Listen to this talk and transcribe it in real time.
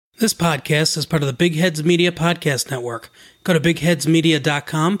This podcast is part of the Big Heads Media Podcast Network. Go to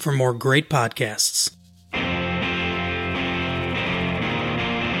bigheadsmedia.com for more great podcasts.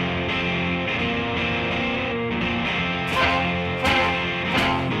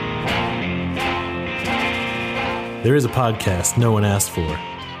 There is a podcast no one asked for.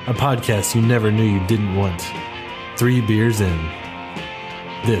 A podcast you never knew you didn't want. 3 beers in.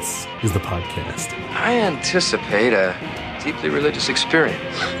 This is the podcast. I anticipate a deeply religious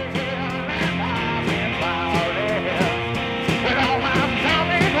experience.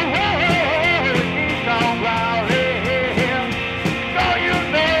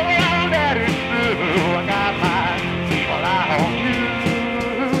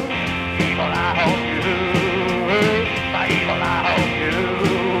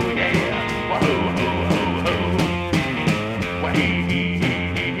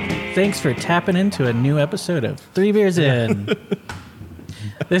 Thanks for tapping into a new episode of 3 Beers In.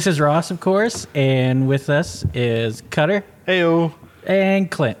 This is Ross, of course, and with us is Cutter. Heyo. And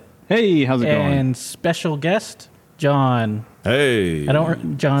Clint. Hey, how's it going? And special guest, John. Hey.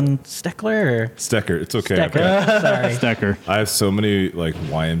 John Steckler or? Stecker. It's okay. Stecker. Okay. Sorry. Stecker. I have so many like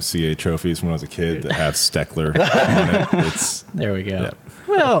YMCA trophies when I was a kid that have Steckler on it. It's There we go. Yeah.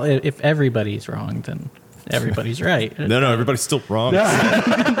 Well, if everybody's wrong, then everybody's right. no, everybody's still wrong.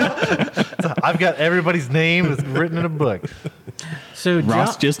 I've got everybody's name written in a book. So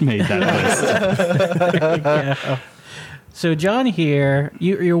Ross just made that list. yeah. So John here,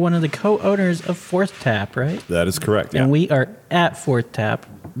 you're one of the co-owners of Fourth Tap, right? That is correct. Yeah. And we are at Fourth Tap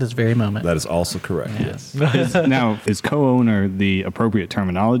this very moment. That is also correct. Yes. Now, is co-owner the appropriate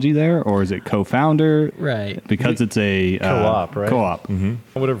terminology there, or is it co-founder? Right. Because it's a Co-op, right? Co-op. Mm-hmm.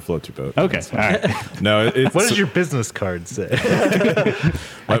 Whatever floats your boat. Okay. All right. No, it's, What does your business card say?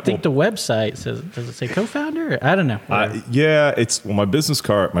 I think the website says, does it say co-founder? I don't know. yeah, it's my business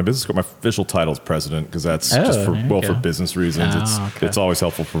card. My official title is president because that's just for there you go. business reasons. Oh, okay. It's always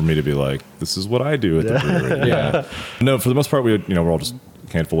helpful for me to be like, this is what I do at the brewery. Yeah. No, for the most part, we're all just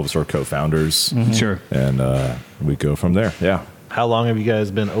a handful of us are co-founders. Mm-hmm. Sure. And we go from there. Yeah. How long have you guys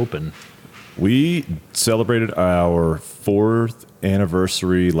been open? We celebrated our 4th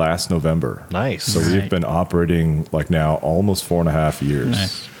anniversary last November. Nice. So we've been operating like now almost 4.5 years.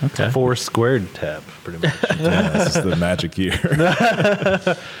 Nice. Okay. 4 squared tap, pretty much. Yeah, this is the magic year.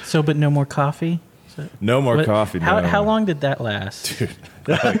 So, but no more coffee? No more What- coffee. How, no. how long did that last?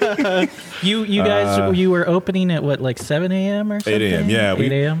 You guys, you were opening at what, like 7 a.m. or something? 8 a.m. Yeah.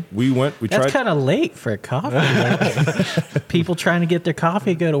 8 a.m.? We That's tried. kind of late for coffee. Like, people trying to get their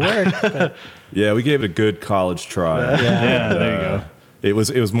coffee, go to work. But, Yeah, we gave it a good college try. Yeah, there you go. It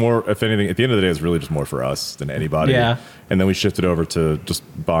was more, if anything, at the end of the day, it was really just more for us than anybody. Yeah. And then we shifted over to just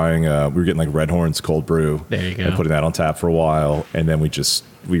buying, we were getting like Red Horn's cold brew. There you go. And putting that on tap for a while. And then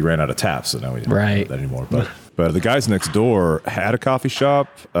we ran out of taps, so now we don't Right. have that anymore. But the guys next door had a coffee shop,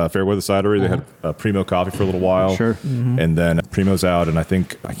 Fairweather Cidery. They had Primo Coffee for a little while. Sure. Mm-hmm. And then Primo's out, and I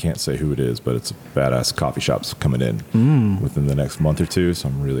can't say who it is, but it's a badass coffee shop's coming in within the next month or two, so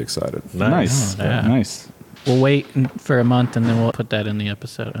I'm really excited. Nice. yeah. Nice. we'll wait for a month and then we'll put that in the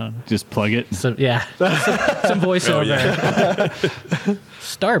episode. Just plug it. So, yeah. some voiceover.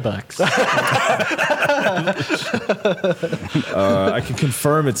 Starbucks. I can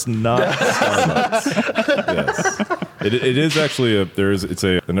confirm it's not Starbucks. Yes. It is actually the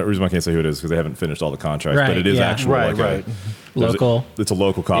reason why I can't say who it is because they haven't finished all the contracts, Right, but it is yeah. actually Right. Local. It's a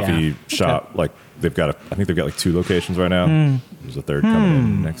local coffee shop. Okay. Like I think they've got like 2 locations right now. There's a third coming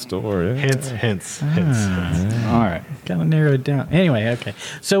in next door. Yeah. Hints. All right. Kind of narrow it down. Anyway, okay.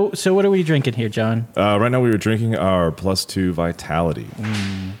 So what are we drinking here, John? Right now we were drinking our +2 Vitality.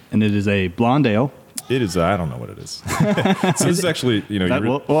 And it is a blonde ale. It is. I don't know what it is. So this is actually,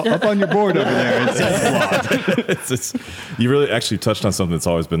 Up on your board over there, it says blonde. you really actually touched on something that's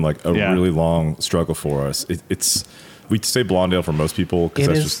always been like a Yeah. really long struggle for us. We say blonde ale for most people because It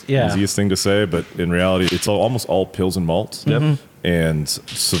that's is, just yeah. the easiest thing to say, but in reality, it's almost all pills and malts. Mm-hmm. And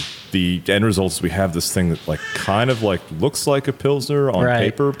so the end result is we have this thing that like kind of like looks like a pilsner on Right.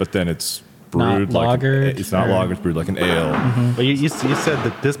 paper, but then it's Not brewed like lagered, it's not or- lagered, it's brewed like an ale. But you said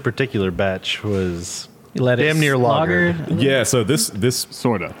that this particular batch was You let it damn near lagered. lagered? Yeah, so this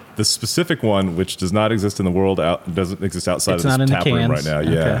Sort of. the specific one, which does not exist in the world, doesn't exist outside It's of not this in the tap room right cans. now.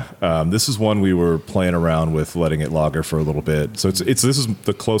 Okay. Yeah, this is one we were playing around with, letting it lager for a little bit. So this is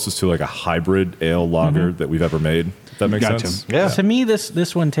the closest to like a hybrid ale lager that we've ever made. If that makes Gotcha. sense. Yeah, To me,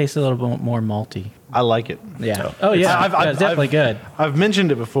 this one tastes a little bit more malty. I like it. Yeah. Oh, yeah. It's definitely good. I've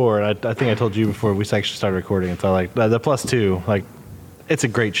mentioned it before, and I think I told you before we actually started recording. It's all like the +2, like It's a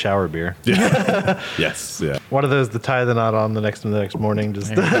great shower beer. Yes, yeah. One of those to tie the knot on the next morning.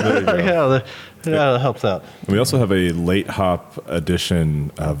 Just that helps out. We also have a late hop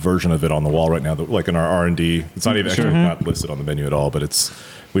edition version of it on the wall right now, like in our R&D. It's not even actually not listed on the menu at all, but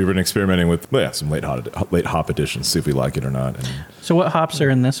we've been experimenting with some late hop editions, see if we like it or not. And So what hops are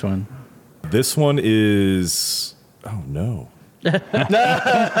in this one? this one is no. Put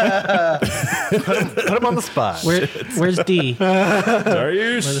him on the spot. Where's D? I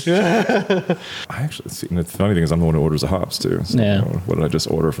actually see. And the funny thing is, I'm the one who orders the hops too. So Yeah. What did I just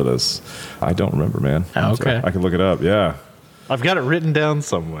order for this? I don't remember, man. Oh, okay. So I can look it up. Yeah. I've got it written down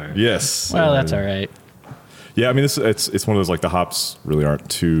somewhere. Yes. Well, that's all right. Yeah, I mean, it's one of those, like, the hops really aren't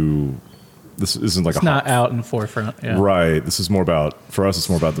too. This isn't like It's a not hop. out in forefront. Yeah. Right. This is more about, for us, it's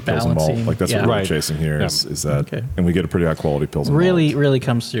more about the Pils and malt. Balancing, Like, that's yeah. what we're Right. chasing here Yeah. is that. Okay. And we get a pretty high quality Pils and Really, malt. really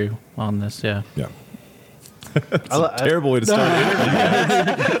comes through on this. Yeah. Yeah. Terrible way to start an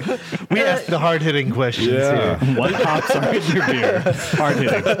interview. We asked the hard-hitting questions here. What hops are in your beer? Hard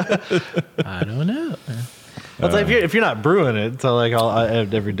hitting. I don't know. It's like if you're not brewing it, it's all like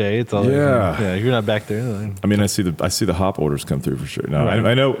every day. It's all Yeah. If you're not back there, then I mean, I see the hop orders come through for sure. No, Right.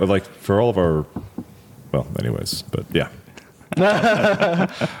 I know, like, for all of our, well, anyways, but yeah. no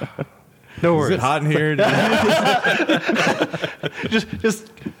Is worries. it hot in here?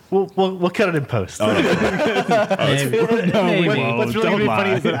 Just we'll cut it in post. Maybe. What's really gonna be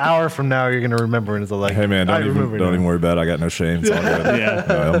funny is an hour from now you're gonna remember and it's like, Hey man, I don't remember even now. worry about it. I got no shame. It's all good.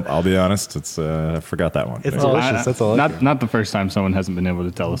 Yeah. I'll be honest. It's I forgot that one. It's Yeah. delicious. That's all. Not the first time someone hasn't been able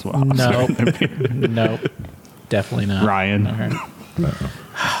to tell us what hops are No. in their beer. No. Definitely not. Ryan. All right.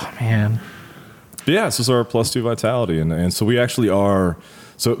 Oh, man. But yeah, this is our +2 vitality, and so we actually are.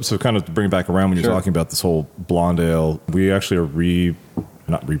 So kind of to bring it back around when you're talking about this whole blonde ale, we actually are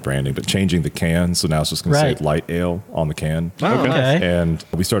not rebranding, but changing the can. So now it's just going to Right. say light ale on the can. Okay. And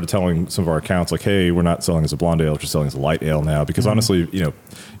we started telling some of our accounts, like, hey, we're not selling as a blonde ale, we're just selling as a light ale now. Because honestly,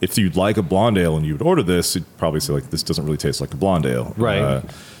 if you'd like a blonde ale and you would order this, you'd probably say, like, this doesn't really taste like a blonde ale. Right.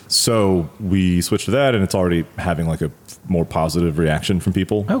 So we switched to that, and it's already having, like, a more positive reaction from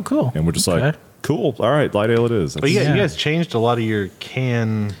people. Oh, cool. And we're just Okay. like, cool, all right, light ale it is. But you That's- guys changed a lot of your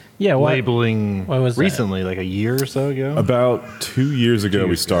can labeling what was that? recently, like a year or so ago. About 2 years ago,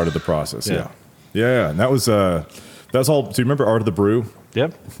 we started the process. Yeah. And that was that's all. Do you remember Art of the Brew?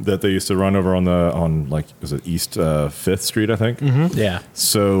 Yep. That they used to run over on like, was it East 5th Street, I think? Mm-hmm. Yeah.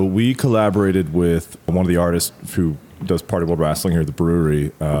 So we collaborated with one of the artists who does Party World Wrestling here at the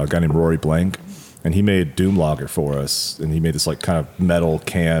brewery, a guy named Rory Blank, and he made Doom Lager for us, and he made this, like, kind of metal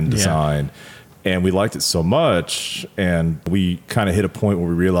can design. And we liked it so much, and we kind of hit a point where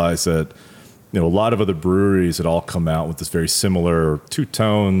we realized that, a lot of other breweries had all come out with this very similar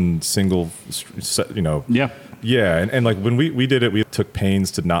two-tone, single, Yeah. Yeah, and like when we did it, we took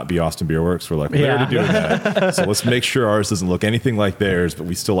pains to not be Austin Beer Works. We're like, we're already doing that, so let's make sure ours doesn't look anything like theirs, but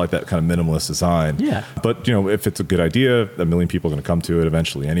we still like that kind of minimalist design. Yeah. But if it's a good idea, a million people are going to come to it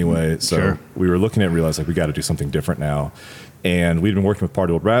eventually anyway. So Sure. we were looking at it and realized, like, we got to do something different now. And we'd been working with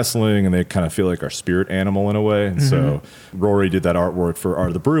Party World Wrestling, and they kind of feel like our spirit animal in a way. And so Rory did that artwork for Art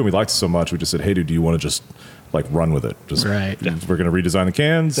of the Brew, and we liked it so much, we just said, hey, dude, do you want to just, like, run with it? Just Right. We're going to redesign the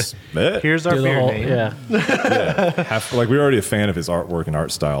cans. Here's our Do the beer whole- name. yeah. Like, we're already a fan of his artwork and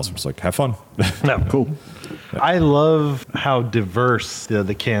art style, so we're just like, have fun. Cool. I love how diverse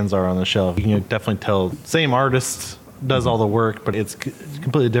the cans are on the shelf. You can definitely tell same artist does all the work, but it's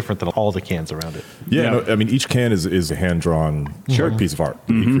completely different than all the cans around it. Yeah, Yeah. no, I mean, each can is a hand-drawn piece of art.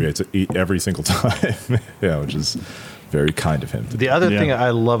 He creates it every single time. Yeah, which is very kind of him. The other Yeah. thing I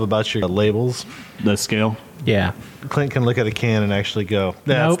love about your labels, The scale. Yeah. Clint can look at a can and actually go,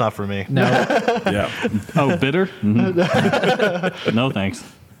 "That's Nope. not for me." No. Yeah, Oh, bitter? Mhm. No, thanks.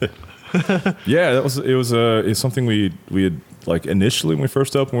 yeah. It's something we had, like, initially when we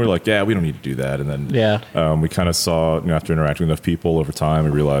first opened, we were like, yeah, we don't need to do that, and then we kind of saw, after interacting with enough people over time,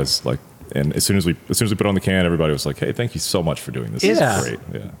 we realized, like, and as soon as we put it on the can, everybody was like, hey, thank you so much for doing this. Yeah. It's great.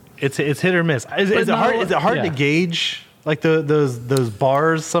 Yeah. It's hit or miss. Is it hard? Is it hard to gauge like those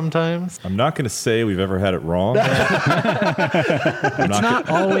bars sometimes? I'm not going to say we've ever had it wrong. It's not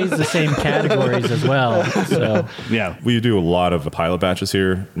always the same categories as well. So Yeah. We do a lot of pilot batches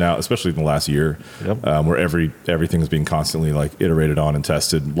here now, especially in the last year, where everything is being constantly, like, iterated on and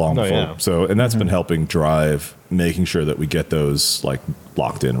tested long before. yeah. So, and that's been helping drive making sure that we get those, like,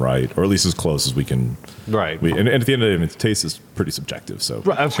 locked in right, or at least as close as we can. Right. And at the end of the day, the taste is pretty subjective. So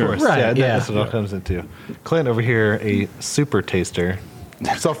Right, of course. Right, Yeah, yeah. that's what it all comes into. Clint over here, a super taster.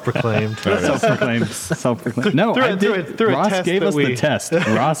 Self-proclaimed. Self-proclaimed. No, Through I a- did. through a Ross test gave that us we- the test.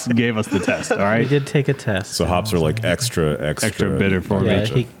 Ross gave us the test. All We right. did take a test. So hops are like extra bitter for yeah,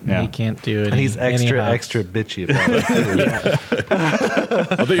 me. he can't do it. And he's extra bitchy about it.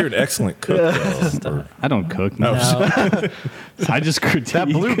 I bet you're an excellent cook, though. Or- I don't cook. No. No, I just critique. That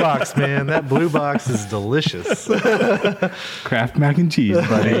blue box, man. That blue box is delicious. Kraft mac and cheese, there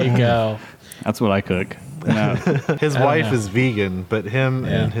buddy. you go. That's what I cook. No, His don't wife know. is vegan, but him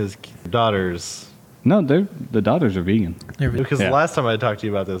Yeah. and his daughters. no, the daughters are vegan. Because Yeah. the last time I talked to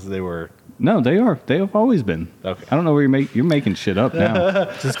you about this, they were. No, they are. They have always been. Okay. I don't know where you're making shit up now.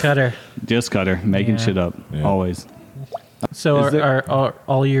 Just cut her. Just Cutter making Yeah. shit up. Yeah. Always. So Is there- are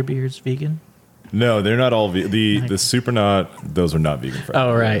all your beers vegan? No, they're not all the Supernaut. Those are not vegan friendly.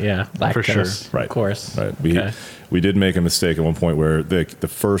 Oh, right, yeah. Lactose, For sure. Right. Of course. Right. Okay. We did make a mistake at one point where the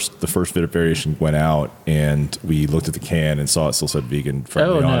first variation went out, and we looked at the can and saw it still said vegan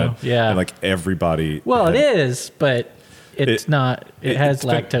friendly Oh, on no. it. Yeah. And like everybody. Well, it had- is, but it's It- not. It has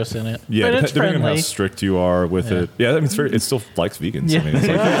depend- lactose in it. Yeah, but it's depending on how friendly. strict you are with Yeah. it. Yeah, I mean, it still likes vegans. Yeah. I mean, it's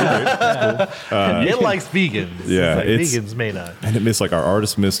like, It likes vegans. Yeah, It's like it's- vegans may not. and it missed like our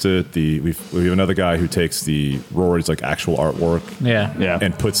artist missed it. We have another guy who takes the Rory's like actual artwork Yeah. Yeah.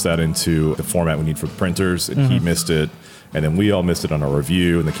 and puts that into the format we need for the printers, and Mm-hmm. he missed it. And then we all missed it on our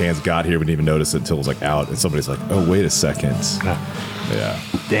review, and the cans got here. We didn't even notice it until it was like out, and somebody's like, "Oh, wait a second." Yeah,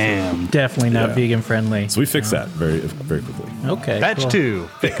 Damn. Definitely not Yeah. vegan friendly. so we fixed that very quickly. Okay. Batch cool. 2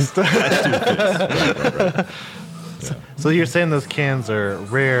 fixed. So you're saying those cans are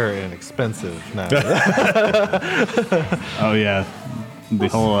rare and expensive now? Oh yeah. The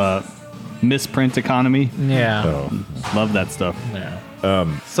whole misprint economy. Yeah. So Love that stuff.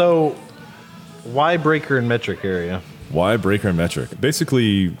 Yeah. So why Breaker and Metric area? why Breaker and Metric?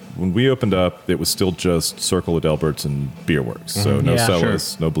 Basically, when we opened up, it was still just Circle of Delberts and Beerworks. So no Yeah,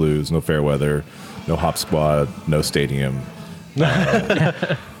 Celis, no Blues, no Fairweather, no Hop Squad, no Stadium.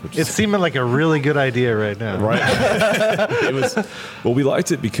 It's seeming like a really good idea right now. Right. It was. Well, we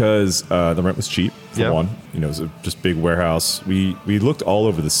liked it because the rent was cheap. For Yep. one, it was a just big warehouse. We looked all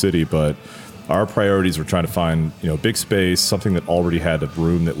over the city, but our priorities were trying to find a big space, something that already had a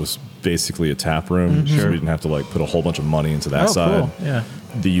room that was basically a tap room, so we didn't have to like put a whole bunch of money into that Oh, side. cool. Yeah.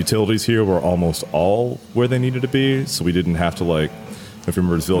 The utilities here were almost all where they needed to be, so we didn't have to like. If you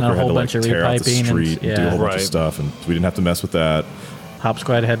remember, Not a Zilker had whole to like bunch of tear out the repiping and- street and, do a yeah. whole bunch Right. of stuff, and we didn't have to mess with that. Hop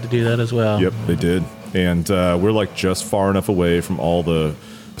Squad had to do that as well. Yep, they did. And we're like just far enough away from all the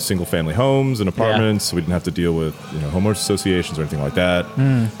single family homes and apartments, so we didn't have to deal with homeowners associations or anything like that.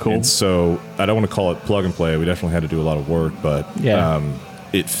 Cool. And so I don't want to call it plug and play. We definitely had to do a lot of work, but Yeah.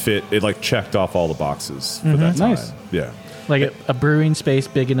 it fit. It like checked off all the boxes for that time. Nice. Yeah. Like a brewing space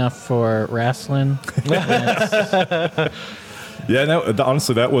big enough for wrestling. Yeah, no,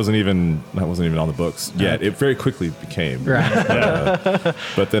 honestly, that wasn't even on the books yet. It very quickly became. Right.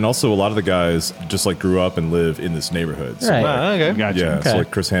 But then also a lot of the guys just like grew up and live in this neighborhood. So Right. like, Ah, okay. Gotcha. yeah, Okay. so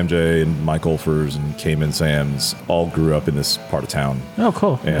like Chris Hamjay and Mike Olfers and Cayman Sams all grew up in this part of town. Oh,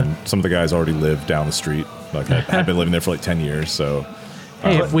 cool. And some of the guys already live down the street. Like I've been living there for like 10 years. So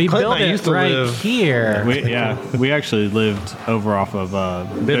Hey, if we Clinton build and I it used to right live- here, We actually lived over off of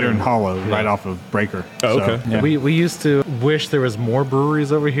Bitter and Hollow, right off of Breaker. Oh, So, okay. yeah. We used to wish there was more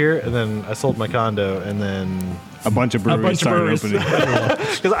breweries over here, and then I sold my condo, and then a bunch of breweries bunch of started breweries. opening.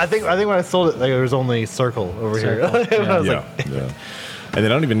 because I think when I sold it, like, there was only Circle over Circle, here. And I was yeah, like, yeah. And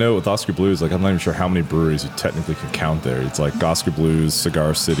then I don't even know with Oscar Blues, like I'm not even sure how many breweries you technically can count there. It's like Oscar Blues,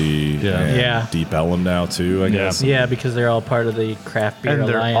 Cigar City, Yeah. and Yeah. Deep Ellum now too, I Yeah. guess. yeah, because they're all part of the craft beer and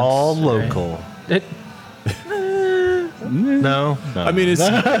they're alliance. all right? local. It- No, I mean,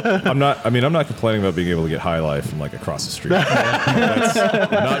 I'm not complaining about being able to get High Life from like across the street. I'm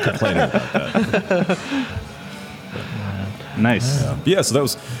not complaining about that. Nice. Yeah, so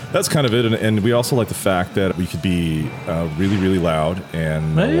that's kind of it, and we also like the fact that we could be really, really loud,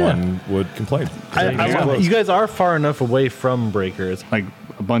 and no Oh, yeah. one would complain. you guys are far enough away from Breakers. Like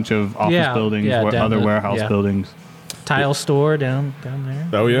a bunch of office Yeah, buildings, yeah, down other the- warehouse yeah. buildings. Tile store down there.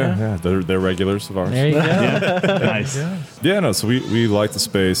 Oh yeah, they're regulars of ours. There you go. Nice. Yeah, no, so we like the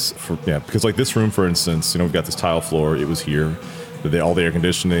space because like this room, for instance, we've got this tile floor. It was here. All the air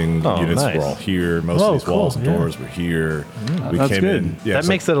conditioning Oh, units nice. were all here. Most Oh, of these walls cool, and yeah. doors were here. We That's came good. in. Yeah, That so-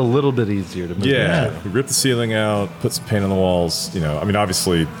 makes it a little bit easier to move. Yeah, we ripped the ceiling out, put some paint on the walls. I mean,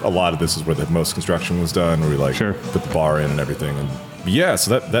 obviously, a lot of this is where the most construction was done, where we like Sure. put the bar in and everything. And yeah,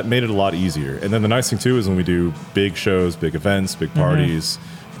 so that made it a lot easier. And then the nice thing too is when we do big shows, big events, big parties,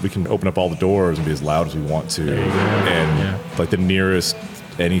 we can open up all the doors and be as loud as we want to. And like the nearest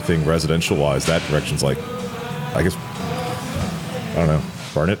anything residential wise, that direction's like, I guess, I don't know,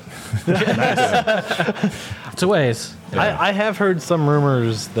 burn it. It's a ways. I have heard some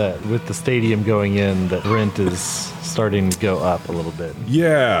rumors that with the stadium going in, that rent is starting to go up a little bit.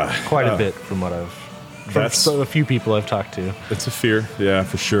 Yeah, Quite a bit from what I've... From That's- a few people I've talked to. it's a fear. Yeah,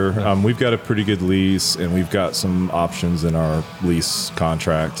 for sure. We've got a pretty good lease, and we've got some options in our lease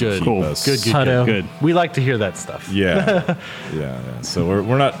contract to Good. keep Cool. us. Good. Good. We like to hear that stuff. Yeah, yeah. So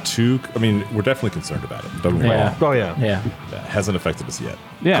we're not too. I mean, we're definitely concerned about it. Don't get me Yeah. wrong. Oh, yeah. Yeah. It hasn't affected us yet.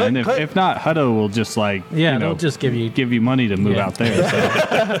 Yeah, Click, and if, click. if not, Hutto will just Yeah, they'll just give you money to move Yeah. out there.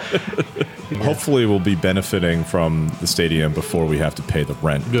 So. Hopefully, we'll be benefiting from the stadium before we have to pay the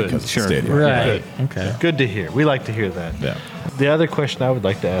rent Good. because Sure. of the stadium. right. Okay. Good to hear. We like to hear that. Yeah. The other question I would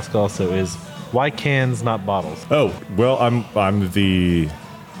like to ask also is, why cans, not bottles? Oh well, I'm the,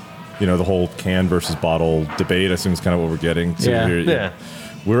 the whole can versus bottle debate. I assume is kind of what we're getting to Yeah. here. Yeah.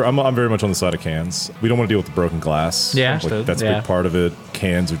 I'm very much on the side of cans. We don't want to deal with the broken glass. Yeah. Like, that's a Yeah. big part of it.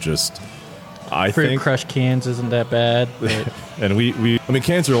 Cans are just, I Fruit think, crush cans isn't that bad. But and I mean,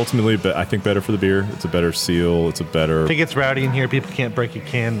 cans are ultimately, but I think better for the beer. It's a better seal. It's a better. If it gets rowdy in here, people can't break a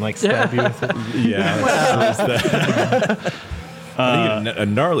can and, like, stab you with it. Yeah. I need a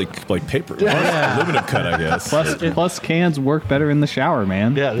gnarly like paper, aluminum cut, I guess. Plus, cans work better in the shower,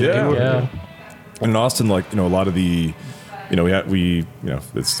 man. Yeah. Yeah. yeah. And in Austin, like, a lot of the,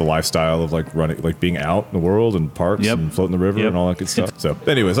 it's the lifestyle of like running, like being out in the world and parks Yep. and floating the river Yep. and all that good stuff. So,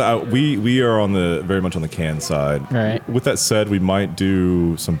 anyways, we are on very much on the can side. Right. With that said, we might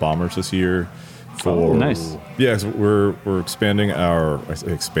do some bombers this year. For nice. Yeah, so we're expanding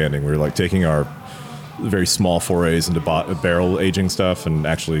We're like taking our very small forays into barrel aging stuff and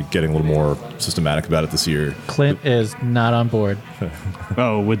actually getting a little more systematic about it this year. Clint is not on board.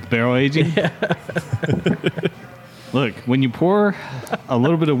 Oh, with barrel aging? Look, when you pour a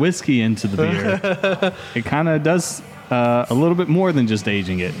little bit of whiskey into the beer, it kind of does a little bit more than just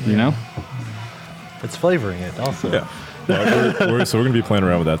aging it, you know? It's flavoring it also. Yeah. So we're going to be playing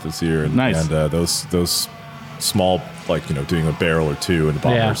around with that this year. And, Nice. And those small, like, doing a barrel or two into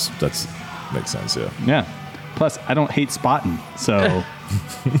bombers, that's makes sense, yeah. Yeah. Plus, I don't hate spotting, so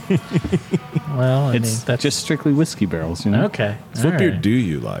Well, I mean, it's that's just strictly whiskey barrels, you know? okay. So what All beer right. do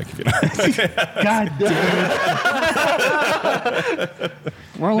you like? If you God damn it.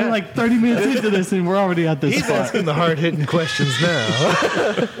 We're only like 30 minutes into this and we're already at this He's spot. asking the hard-hitting questions now.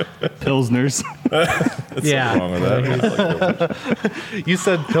 Pilsners. Yeah. wrong with that? You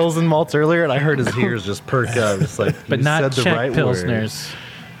said pills and malts earlier, and I heard his ears just perk up. It's like, But you not said the Czech right Pilsners.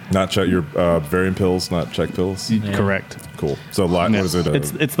 Not check your variant pills, not Czech pills. Correct. Cool. So what is it?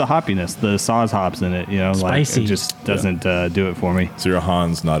 It's the hoppiness, the Saaz hops in it, you know, like Spicy. it just doesn't do it for me. So you're a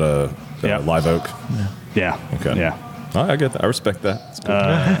Hans, not a Yeah. live oak. Yeah. Okay. Yeah. Oh, I get that. I respect that. It's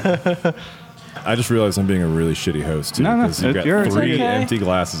cool. I just realized I'm being a really shitty host too. No, no, because you've got you're- three okay. empty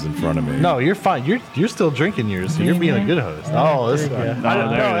glasses in front of me. No, you're fine. You're still drinking yours, so you're being a good host. Oh, this. There you go. I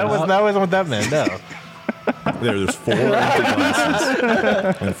don't know. there it That is. wasn't what that meant. No. There's 4 empty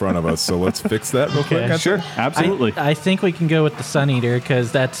glasses in front of us. So let's fix that real quick. Okay. Sure. Absolutely. I think we can go with the Sun Eater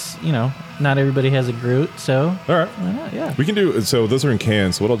because that's, not everybody has a Groot. So, All right. why not? Yeah. We can do, so those are in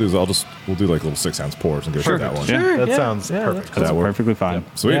cans. So what I'll do is we'll do like little 6-ounce pours and go through that one. Yeah. Sure, That yeah, sounds yeah, perfect. Does that work? Perfectly fine.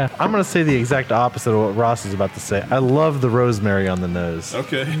 Sweet. Yeah. I'm going to say the exact opposite of what Ross is about to say. I love the rosemary on the nose.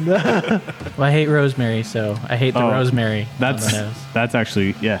 Okay. Well, I hate rosemary, so I hate the Oh, rosemary on the nose. That's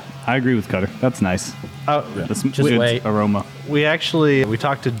actually, yeah, I agree with Cutter. That's nice. That's Just good wait. aroma. We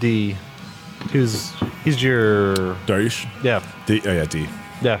talked to D, he's your, Darish? yeah. D. Oh, yeah, D.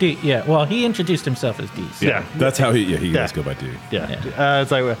 Yeah. D, yeah. Well, he introduced himself as D. So. Yeah. That's how he does Yeah. go by D. Yeah. It's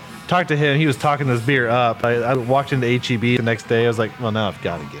like, talked to him. He was talking this beer up. I walked into HEB the next day. I was like, well, now I've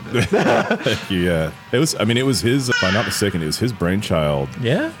got to get it. Yeah. It was his, if I'm not mistaken, it was his brainchild.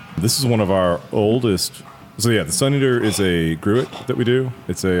 Yeah? This is one of our oldest. So yeah, the Sun Eater is a gruit that we do.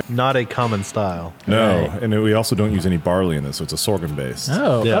 It's a Not a common style. no, Right. and we also don't use any barley in this, so it's a sorghum based.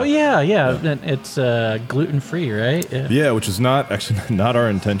 Oh, Yeah. oh yeah. And it's gluten-free, right? Yeah. Yeah, which is not actually not our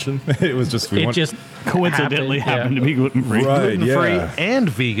intention. It was just It just Coincidentally happened to be gluten free. right, Gluten-free yeah. and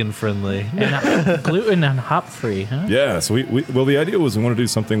vegan friendly. And gluten and hop-free, huh? Yeah, so well, the idea was we want to do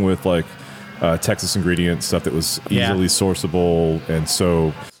something with like Texas ingredients, stuff that was Yeah. easily sourceable, and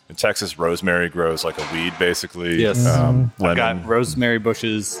so in Texas, rosemary grows like a weed, basically. Yes. Lemon. I've got rosemary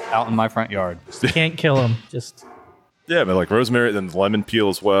bushes out in my front yard. Can't kill them. Just Yeah, but like rosemary, then lemon peel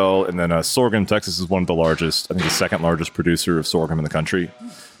as well, and then sorghum. Texas is one of the largest, I think, the second largest producer of sorghum in the country.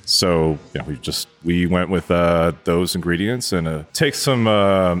 So yeah, we went with those ingredients, and it takes some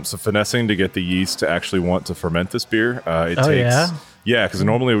finessing to get the yeast to actually want to ferment this beer. It Oh, takes yeah? yeah, because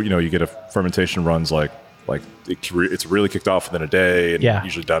normally you get a fermentation runs like it's really kicked off within a day, and Yeah.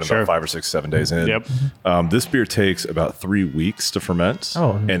 usually done Sure. about 5 or 6, 7 days in. Yep. This beer takes about 3 weeks to ferment.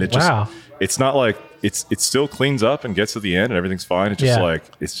 Oh, and it wow. it's not like it still cleans up and gets to the end and everything's fine. It's just Yeah. like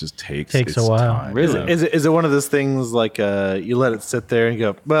it just takes Takes its a while. time. Really? Is it one of those things like you let it sit there and you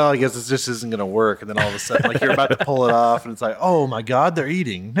go, well, I guess it just isn't going to work, and then all of a sudden, like you're about to pull it off, and it's like, oh my god, they're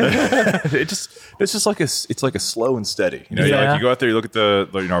eating. It's just like it's like a slow and steady. You know, Yeah. like you go out there, you look at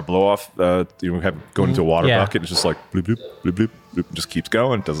our blow off. We have going into a water Yeah. bucket. It's just like bloop bloop bloop bloop. It just keeps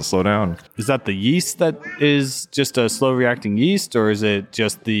going. It doesn't slow down. Is that the yeast that is just a slow reacting yeast, or is it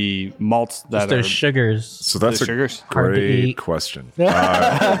just the malts that Those are sugars. So that's The a sugars? Hard to great eat. question.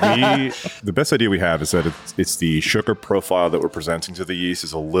 The best idea we have is that it's the sugar profile that we're presenting to the yeast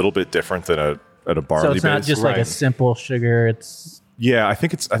is a little bit different than a barley So it's not base. just like a Right. simple sugar. It's Yeah, I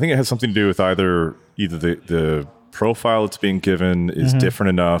think it has something to do with either the profile it's being given is different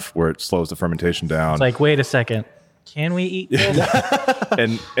enough where it slows the fermentation down. like, wait a second. Can we eat this?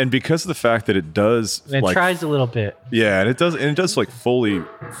 and because of the fact that it does And it like tries a little bit. yeah, and it does like fully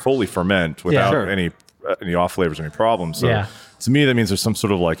ferment without Sure. any off flavors or any problems. So Yeah. to me that means there's some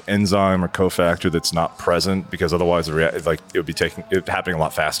sort of like enzyme or cofactor that's not present, because otherwise it would be happening a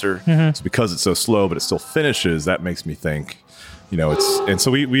lot faster. Mm-hmm. So because it's so slow but it still finishes, that makes me think, and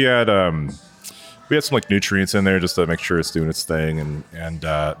so we had some like nutrients in there just to make sure it's doing its thing. And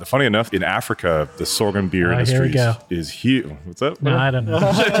the funny enough, in Africa, the sorghum beer Here we industry go. is huge. What's up? No, I don't know.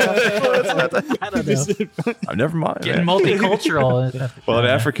 I don't know. Never mind. Getting man. multicultural. Well, in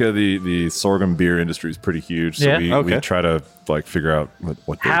Africa, the sorghum beer industry is pretty huge. So Yeah? we try to like figure out what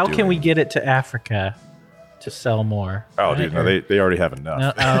they're How doing. can we get it to Africa to sell more? Oh, Right? dude, no, they already have enough.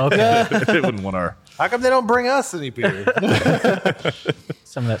 No, oh, okay. They wouldn't want our. How come they don't bring us any beer?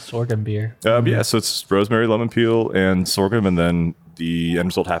 Some of that sorghum beer. Yeah, so it's rosemary, lemon peel, and sorghum, and then the end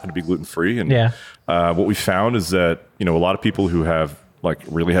result happened to be gluten free. And Yeah. what we found is that a lot of people who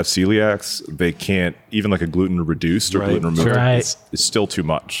really have celiacs, they can't even like a gluten reduced or gluten removed. Right. It's still too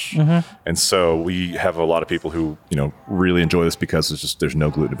much. And so we have a lot of people who really enjoy this because there's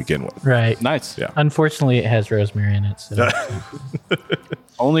no gluten to begin with. Right. nice? Yeah. Unfortunately, it has rosemary in it. So.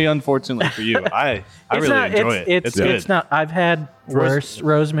 Only unfortunately for you. I really enjoy it. It's good. not. I've had worse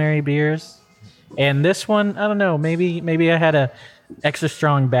rosemary beers, and this one, I don't know. Maybe I had a extra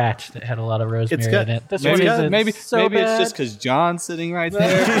strong batch that had a lot of rosemary got- in it. This Maybe, one isn't maybe so it's bad. just because John's sitting right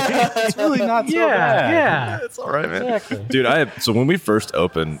there. It's really not so yeah, bad. yeah. It's all right, man. Exactly. Dude, so when we first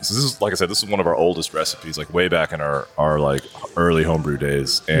opened, so this is like I said, this is one of our oldest recipes, like way back in our like early homebrew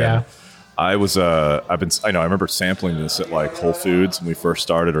days. And Yeah. I remember sampling this at like Whole Foods when we first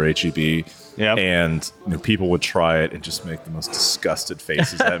started, or HEB. Yep. And people would try it and just make the most disgusted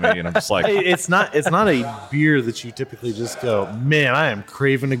faces at me, and I'm just like, It's not a beer that you typically just go, man, I am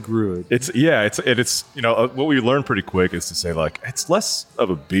craving a Gruit. it's what we learned pretty quick is to say like it's less of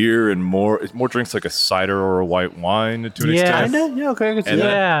a beer and more drinks like a cider or a white wine to an Yeah. extent. Yeah, okay, I can see And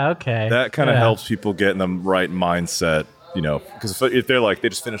that. Yeah. Okay. That kind of Yeah. helps people get in the right mindset, because if they're like they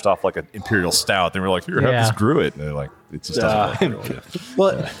just finished off like an imperial stout, then we're like, here, have Yeah. this Gruit, and they're like, it just doesn't work. Really.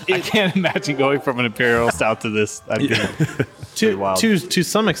 Well, I can't imagine going from an imperial stout to this. That'd be pretty wild. to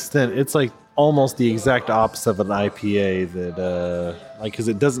some extent, it's like almost the exact opposite of an IPA that because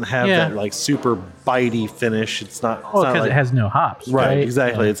it doesn't have Yeah. that like super bitey finish. It's not Well, not because like, it has no hops. right, Right.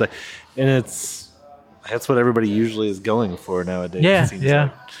 exactly. Yeah. It's like, and that's what everybody usually is going for nowadays. Yeah. it seems Yeah.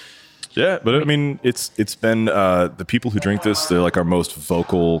 like. Yeah, but I mean, it's been the people who drink this, they're like our most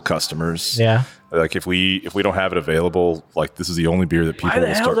vocal customers. Yeah. Like if we don't have it available, like this is the only beer that people Why the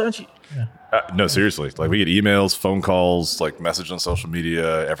will hell start. don't you? Yeah. No, seriously. Like we get emails, phone calls, like message on social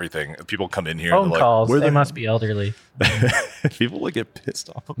media, everything. People come in here. Phone and they're calls. Like, They must be elderly. people like get pissed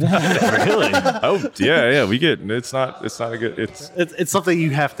off. Really? Oh yeah. We get. It's not a good. It's something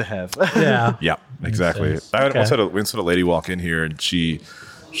you have to have. Yeah. Yeah, exactly. sense. I Okay. once had a lady walk in here and she's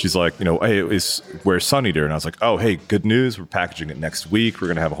like, hey, where's Sun Eater? And I was like, oh, hey, good news. We're packaging it next week. We're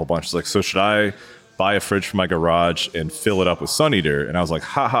going to have a whole bunch. She's like, so should I buy a fridge from my garage and fill it up with Sun Eater? And I was like,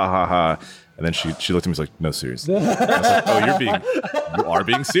 ha, ha, ha, ha. And then she looked at me and was like, no, seriously. I was like, oh, you are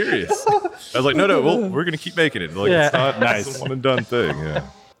being serious. I was like, no, we're going to keep making it. Like, Yeah. it's not nice. One and done thing. Yeah.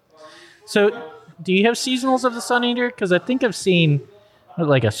 So, do you have seasonals of the Sun Eater? Because I think I've seen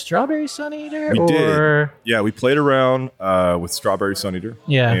like a strawberry Sun Eater. We or did. Yeah, we played around with Strawberry Sun Eater.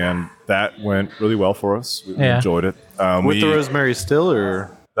 Yeah. And that went really well for us. We Yeah. enjoyed it. With the rosemary still, or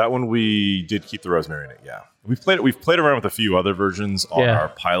That one we did keep the rosemary in it. Yeah, we've played around with a few other versions on Yeah. our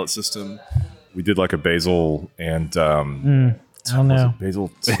pilot system. We did like a basil and I don't know. basil.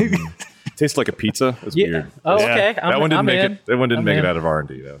 Tastes like a pizza. It's Yeah. weird. Oh, Yeah. okay. That one didn't I'm make in. it. That one didn't I'm make in. it out of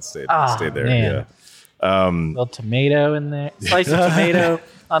R&D. That stayed Ah, there. man. little tomato in there, slice of tomato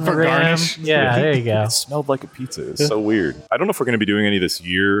on the rim. garnish. Yeah, there you go. It smelled like a pizza. It's so weird. I don't know if we're going to be doing any this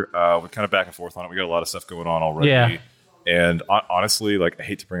year. We're kind of back and forth on it. We got a lot of stuff going on already. Yeah. And honestly, like, I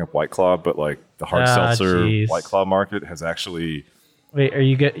hate to bring up White Claw, but like the hard seltzer White Claw market has actually. Wait, are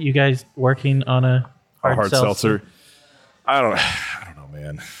you guys working on a hard seltzer? I don't know,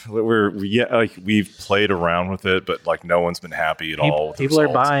 man. We've played around with it, but like no one's been happy at all. With the People are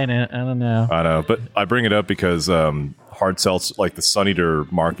results. buying it. I don't know. I know, but I bring it up because hard seltzer, like the Sun Eater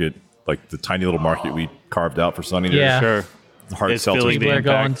market, like the tiny little market we carved out for Sun Eater. Yeah. Sure. The hard It's seltzer. feeling People are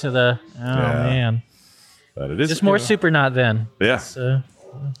impact. going to the. Oh man, But it is just more super not then. Yeah. So,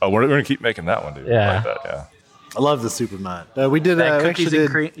 Oh, we're gonna keep making that one, dude. Yeah. I like that, yeah. I love the super knot. We did that we cookies actually and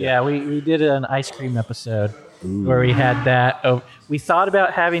did- cream. Yeah, we did an ice cream episode where we had that. Oh, we thought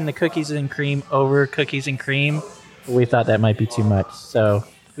about having the cookies and cream over cookies and cream, but we thought that might be too much. So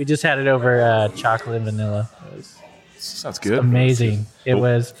we just had it over chocolate and vanilla. It was Sounds good. amazing.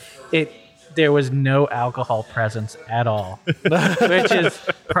 There was no alcohol presence at all, which is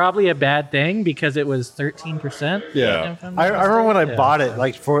probably a bad thing because it was 13%. Yeah. if I'm I not remember when I mistaken. bought it,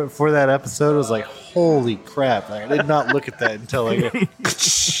 like for that episode, I was like, "Holy crap!" Like, I did not look at that until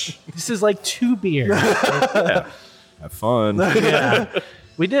This is like 2 beers. Have fun. Yeah,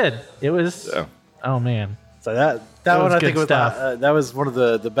 we did. It was. Yeah. Oh man. so that That was one I good think was stuff. that was one of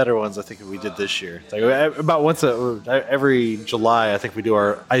the better ones I think we did this year. It's like about every July, I think we do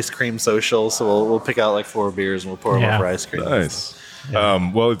our ice cream social. So we'll pick out like 4 beers and we'll pour them Yeah. over ice cream. Nice.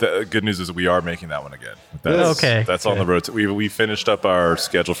 Well, the good news is that we are making that one again. Okay. That's on the road. We finished up our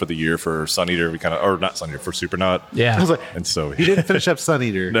schedule for the year for Sun Eater. We kind of, or not Sun Eater, for Super Not. Yeah. I was like, And so you didn't finish up Sun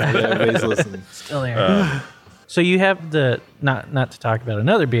Eater. Yeah, everybody's listening. Still there. So you have the not to talk about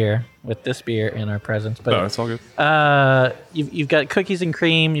another beer with this beer in our presence, but no, it's all good. you've got cookies and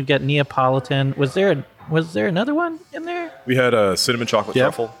cream. You've got Neapolitan. Was there another one in there? We had a cinnamon chocolate Yep.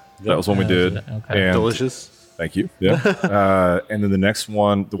 truffle. That was one we did. Okay. And Delicious. Thank you. Yeah. And then the next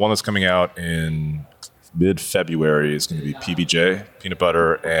one, the one that's coming out in mid-February, is going to be PBJ, peanut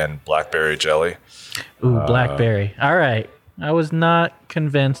butter and blackberry jelly. Ooh, blackberry. All right. I was not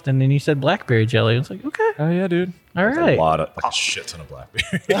convinced, and then you said blackberry jelly. I was like, okay, Oh yeah, dude. all A right. lot of, like a shit ton of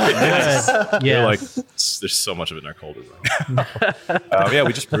blackberry. Yeah. They're like, there's so much of it in our cold room. Yeah,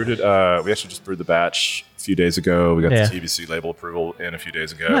 we just brewed it. We actually just brewed the batch a few days ago. We got Yeah. the TBC label approval in a few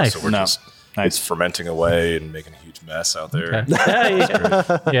days ago. Nice. So we're just it's fermenting away and making a huge mess out there.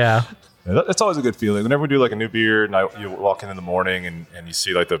 Yeah. Yeah, that's always a good feeling. Whenever we do like a new beer, and you walk in the morning and you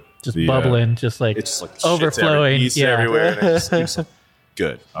see like Just the, bubbling, just like it's just like overflowing. yeast Yeah. everywhere. And it's just like,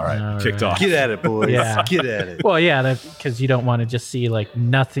 good. All right, All kicked right. off. Get at it, boys. Yeah. Get at it. Well, yeah, because you don't want to just see like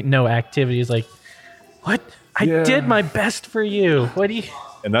nothing, no activities. Like, what? I Yeah. did my best for you. What do you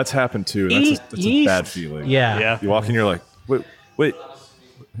And that's happened too. And eat? that's a bad feeling. Yeah. Yeah. You walk in, you're like, wait,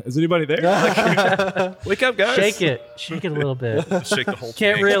 is anybody there? Like, wake up, guys! Shake it a little bit. Shake the whole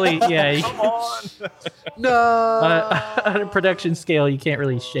Can't thing. really, yeah. Come on. No. On a production scale, you can't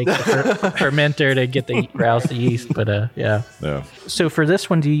really shake the fermenter to get the rouse the yeast, but yeah. No. So for this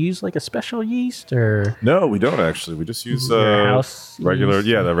one, do you use like a special yeast or? No, we don't actually. We just use Your house regular. yeast?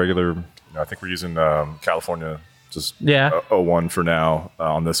 Yeah, the regular. I think we're using California, just Yeah. 01 for now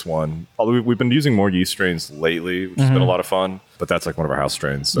on this one. Although we've been using more yeast strains lately, which has been a lot of fun. But that's like one of our house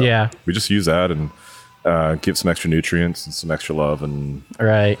strains. So Mm-hmm. Yeah. we just use that and give some extra nutrients and some extra love and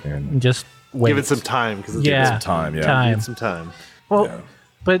Right. And- And just wait. Give it some time because it's yeah. some time, yeah. Time. Need some time. Well, Yeah.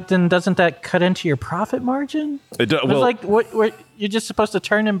 but then doesn't that cut into your profit margin? It does, It's well, like what you're just supposed to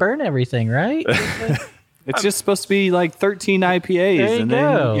turn and burn everything, right? It's just supposed to be like 13 IPAs, There you and go.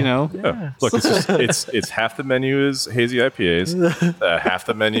 then you know, yeah. Look, it's half the menu is hazy IPAs, half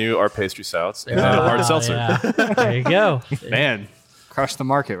the menu are pastry stouts, and then a hard seltzer. Yeah. There you go. man, crush the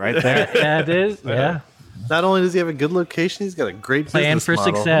market right there. That is, yeah. Not only does he have a good location, he's got a great Plan business for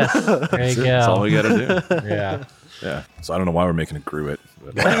model. success. There you That's all go. we got to do. Yeah. Yeah. So I don't know why we're making it Gruit.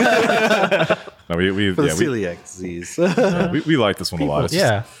 But no, we For the yeah, celiac disease. we like this one a lot. It's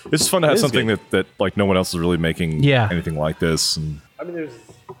yeah. just, it's just fun to have is something good. that like no one else is really making Yeah. anything like this. And I mean, there's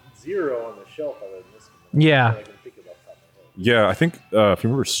 0 on the shelf other than this one. Yeah. I can think of off the top of my head. yeah, I think if you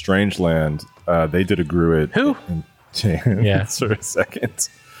remember Strangeland, they did a Gruit. Who? Yeah, for a second.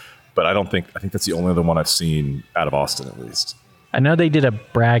 But I think that's the only other one I've seen out of Austin, at least. I know they did a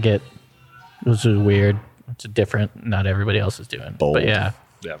braggot, which is weird. It's a different. Not everybody else is doing. Bold. But yeah.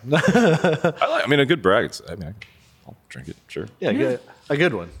 I mean, a good brag. I'll drink it, sure. Yeah, good. A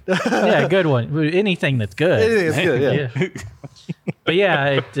good one. Yeah, good one. Anything that's good. Anything that's good, yeah. But yeah,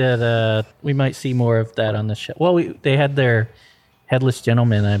 it did, we might see more of that on the shelf. Well, they had their Headless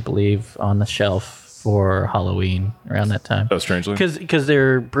Gentleman, I believe, on the shelf for Halloween around that time. Oh, strangely. Because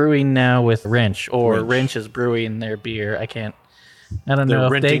they're brewing now with Wrench, or Wrench. Wrench is brewing their beer. I don't They're know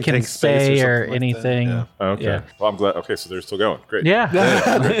if they renting can tank space say or or something like that, anything. yeah. Okay. Yeah. Well, I'm glad. Okay, so they're still going. Great. Yeah.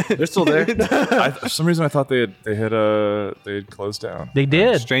 They're still there. For some reason, I thought they had closed down. They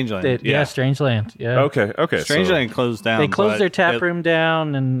did. Strangeland, Yeah, yeah. Strangeland. Yeah. Okay. So, Strangeland closed down. They closed but their tap it- room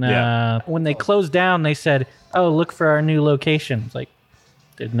down, and Yeah. when they closed down, they said, "Oh, look for our new location." It's like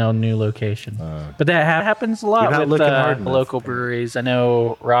there's no new location, but that happens a lot You're not with looking hard enough. local breweries. I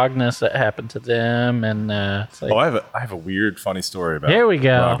know Rognus, that happened to them, and it's like, Oh, I have a weird, funny story about Here we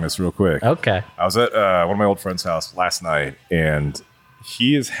go. Rognus real quick. okay, I was at one of my old friend's house last night, and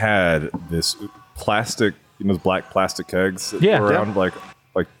he has had this plastic, those black plastic kegs that Yeah. were around like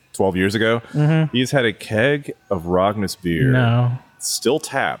 12 years ago. Mm-hmm. He's had a keg of Rognus beer, no, still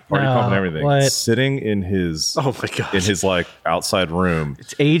tapped, party No, pump and everything, what? sitting in his Oh my gosh. in his like outside room.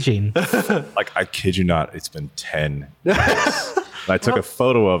 it's aging. Like, I kid you not, it's been 10 years. And I took a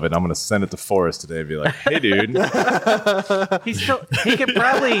photo of it, and I'm going to send it to Forrest today and be like, hey, dude. He could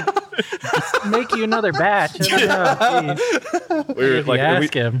probably make you another batch. I don't know. Jeez. We were If you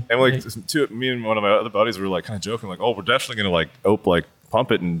ask him. And me and one of my other buddies were like kind of joking, like, oh, we're definitely going to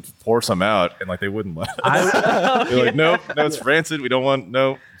pump it and pour some out. And like, they wouldn't let us. They're like, no, it's rancid. We don't want,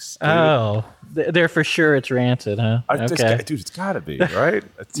 no. Oh, they're for sure it's rancid, huh? Okay. Dude, it's got to be, right?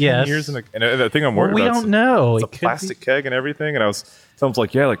 10 Yes. years and the thing I'm worried we about don't know. it's a It could plastic keg and everything. And someone's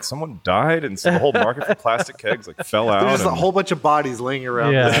like, yeah, like someone died, and so the whole market for plastic kegs like fell out. There's just a and- whole bunch of bodies laying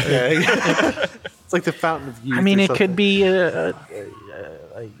around. Yeah. This keg. It's like the fountain of youth. I mean, or it something. could be. I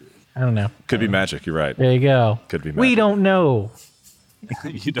don't know. Could be magic. You're right. There you go. Could be We magic. don't know.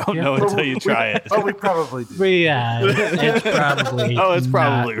 You don't know until you try it. Oh, we probably do. It's probably. Oh, it's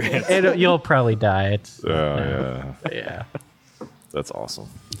probably not- rancid. You'll probably die. It's Oh, yeah. yeah. That's awesome.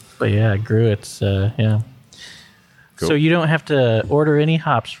 But yeah, Gruit's. Yeah. Cool. So you don't have to order any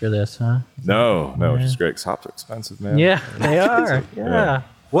hops for this, huh? No, which is great. 'Cause hops are expensive, man. Yeah, they are. Yeah.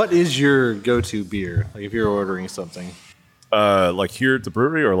 What is your go-to beer? Like if you're ordering something. Like here at the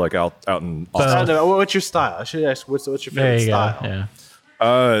brewery, or like out in Austin. I don't know, what's your style? I should ask. What's your There favorite you go. style? Yeah.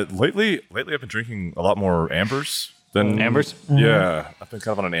 Lately I've been drinking a lot more ambers than Ambers? Yeah, I've been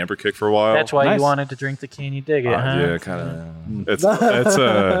kind of on an amber kick for a while. That's why Nice. you wanted to drink the Can You Dig It, huh? Yeah, kind of. It's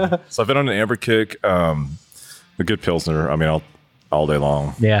so I've been on an amber kick. A good pilsner. I mean, all day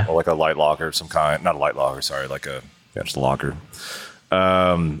long. Yeah. Or like a light lager of some kind. Not a light lager. Sorry, just a lager.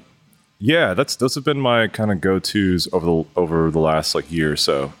 Yeah, those have been my kind of go-tos over the last like year or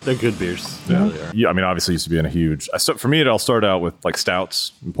so. They're good beers. Yeah, I mean, obviously, used to be in a huge. For me, I'll start out with like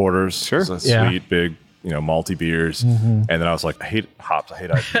stouts and porters. Sure. So Yeah. sweet, big, malty beers, and then I was like, I hate hops, I hate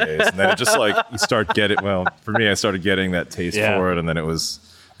IPAs, and then it just like you start getting. Well, for me, I started getting that taste Yeah. for it, and then it was.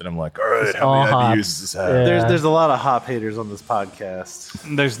 Then I'm like, all right, how all many hops. IBUs does this have? Yeah. There's a lot of hop haters on this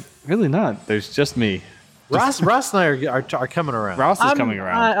podcast. There's really not. There's just me. Ross and I are coming around. Ross is coming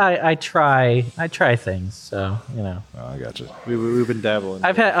around. I try things, so Oh, I got you. We've been dabbling.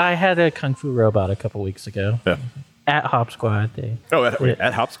 I had a Kung Fu Robot a couple weeks ago Yeah. at Hop Squad. Oh,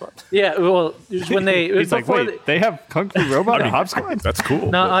 at Hop Squad. Yeah, well, it was when they. It was He's like, before wait, they have Kung Fu Robot at Hop Squad? That's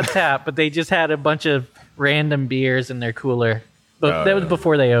cool. not on tap, but they just had a bunch of random beers in their cooler. But Oh, that was yeah.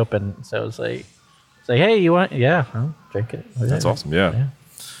 before they opened, so it was like, hey, you want? Yeah, I'll drink it. That's awesome. Yeah.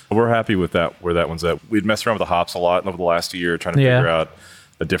 We're happy with that. Where that one's at. We'd messed around with the hops a lot over the last year, trying to Yeah. figure out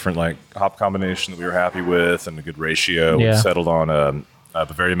a different like hop combination that we were happy with and a good ratio. Yeah. We settled on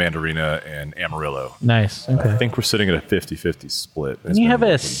Bavaria Mandarina and Amarillo. Nice. Okay. I think we're sitting at a 50-50 split. Didn't you have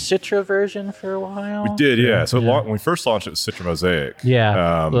a Citra version for a while? We did, yeah. So when we first launched it was Citra Mosaic.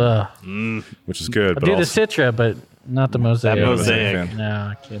 Yeah. Um, which is good. I'll do the also, Citra, but not the Mosaic. That Mosaic. fan. No,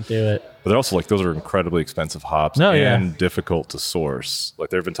 I can't do it. But they're also like those are incredibly expensive hops Oh, yeah. and difficult to source. Like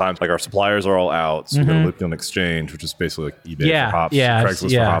there have been times like our suppliers are all out, so we go to Lithium Exchange, which is basically like eBay Yeah, for hops, yeah,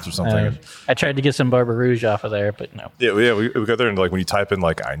 Craigslist for hops or something. I tried to get some Barber Rouge off of there, but no. Yeah, we go there and like when you type in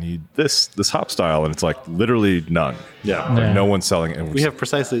like I need this hop style and it's like literally none. Yeah. Like, Yeah. no one's selling it. And We have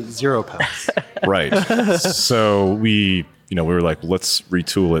precisely 0 pounds. right. So we were like let's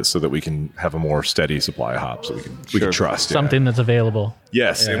retool it so that we can have a more steady supply of hops that we can trust. yeah. Something that's available.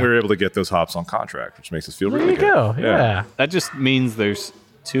 Yes, and we were able to get those hops on contract, which makes us feel There really you good. go. Yeah. That just means there's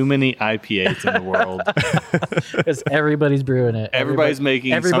too many IPAs in the world. Because everybody's brewing it. Everybody's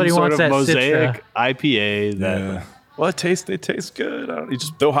making everybody some sort wants of that Mosaic Citra. IPA that Yeah. Well, they taste good. I don't, you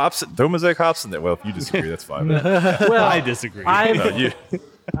just throw Mosaic hops in there. Well, if you disagree, that's fine. Well, I disagree.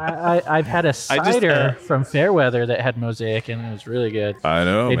 I've had a cider from Fairweather that had Mosaic and it was really good. I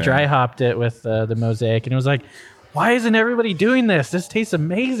know. They man. dry hopped it with the Mosaic and it was like, why isn't everybody doing this? This tastes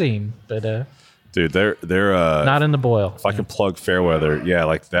amazing. But Dude, they're Not in the boil. if I can plug Fairweather, yeah,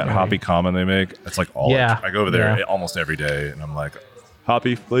 like that Hoppy Common they make. It's like all Yeah. I go over there Yeah. almost every day, and I'm like,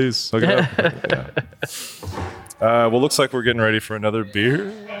 Hoppy, please hook it up. Yeah. Well, looks like we're getting ready for another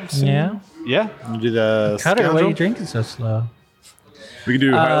beer. Yeah. Yeah. You do the Cutter, why are you Scoundrel? drinking so slow? We can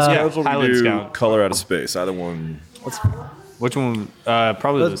do Highland Scoundrel, we can Highland do Scoundrel. Color Out of Space. Either one. Which one?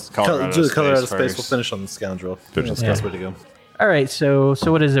 Probably Let's this Colorado do the color out of Space space. We'll first. finish on the Scoundrel. Finish That's on the the best way to go. All right, so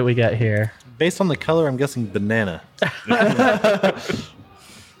what is it we got here? Based on the color, I'm guessing banana.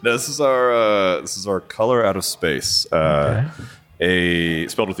 No, this is our Color Out of Space.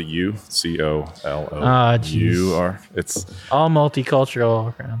 Spelled with a U, Ah, jeez. COLOUR. It's All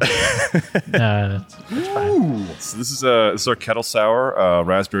multicultural. No, so this is our kettle sour,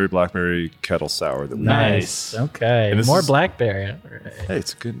 raspberry blackberry kettle sour. That we nice. Okay, And this more is- blackberry. Hey,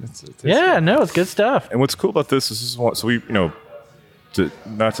 it's good. It's Yeah, no, it's good stuff. And what's cool about this is one. So we,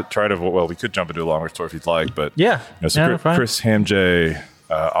 not to try to. Well, we could jump into a longer story if you'd like, but Yeah. So Yeah, fine. Chris Hamjay,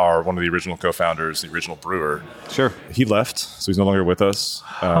 one of the original co-founders, the original brewer. Sure. He left, so he's no longer with us.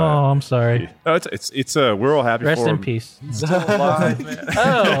 Oh, I'm sorry. No, it's we're all happy Rest for in him. peace. Still alive, man.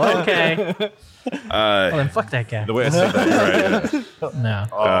 Oh, okay. Well, then fuck that guy. The way I said that, you're right.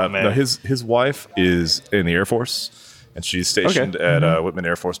 No. No, his wife is in the Air Force, and she's stationed at Whitman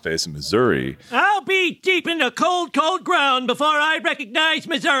Air Force Base in Missouri. I'll be deep in the cold, cold ground before I recognize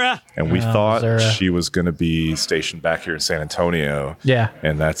Missouri. And we thought Missouri. she was going to be stationed back here in San Antonio. Yeah.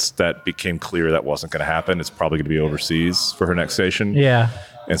 And that became clear that wasn't going to happen. It's probably going to be overseas for her next station. Yeah.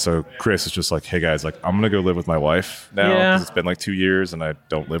 And so Chris is just like, hey guys, like I'm going to go live with my wife now because Yeah. it's been like 2 years and I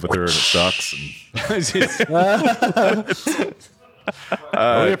don't live with her and it sucks.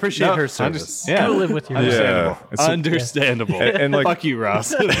 And we appreciate her service. Yeah. Go live with your yeah. And so- Understandable. and like Fuck you,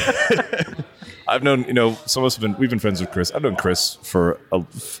 Ross. I've known, some of us we've been friends with Chris. I've known Chris for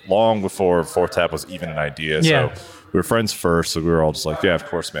long before Fourth Tap was even an idea. Yeah. So we were friends first. So we were all just like, yeah, of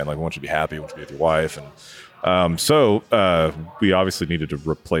course, man. Like, we want you to be happy. We want you to be with your wife. And so we obviously needed to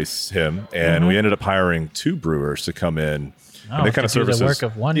replace him. And we ended up hiring 2 brewers to come in. And they kind of do the services. work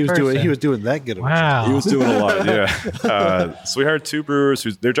of one He was person. doing that good. of a job. Wow. He was doing a lot, yeah. So we hired 2 brewers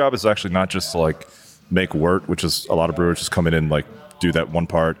whose their job is actually not just to like make wort, which is a lot of brewers just come in and like do that one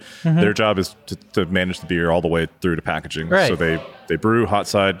part. Their job is to manage the beer all the way through to packaging. Right. So they brew hot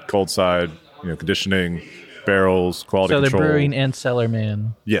side, cold side, conditioning, barrels, quality So they're control. brewing and cellar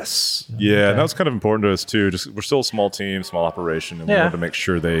man. Yes. Yeah, and that was kind of important to us too. Just we're still a small team, small operation, and we Yeah. wanted to make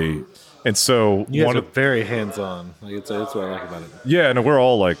sure they. And so You guys one are of very hands-on. Like, that's what I like about it. yeah, no, we're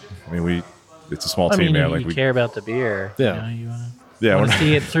all like, it's a small I team, mean, man. you, Like you we, care about the beer. Yeah. You wanna yeah, we're want to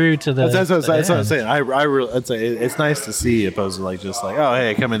see it through to the. That's what I'm end. saying. I really, I'd say it's nice to see, opposed to like just like, oh,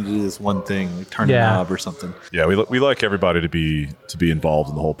 hey, come in to do this one thing, like turn Yeah. a knob or something. Yeah, we like everybody to be involved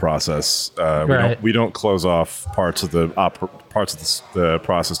in the whole process. Right. We don't close off parts of the the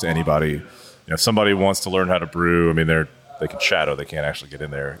process to anybody. If somebody wants to learn how to brew, I mean they can shadow. They can't actually get in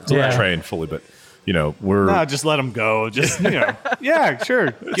there. It's Yeah. not trained fully, but we're No, just let them go. Just, yeah,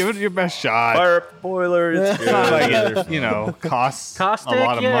 sure. Give it your best shot. fire up the boiler. It's It's not good. like it, costs Caustic, a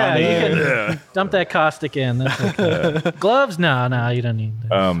lot of yeah, money. you can dump that caustic in. That's okay. Gloves? No, you don't need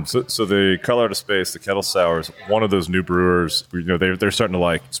that. So the Color Out of Space, the kettle sour is one of those new brewers. They're starting to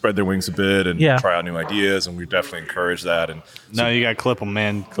like spread their wings a bit and Yeah. try out new ideas, and we definitely encourage that. And No, you got to clip them,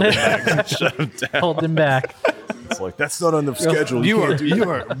 man. Clip 'em back. Hold them back. it's like that's not on the schedule. You are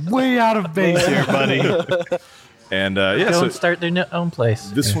way out of base here, buddy. And Don't start their own place.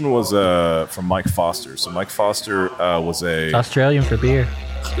 This one was from Mike Foster. So Mike Foster was a Australian for beer.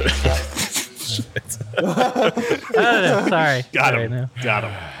 I don't know. Sorry. Got Sorry, him. no. Got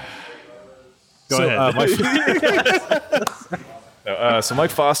him. Go ahead. So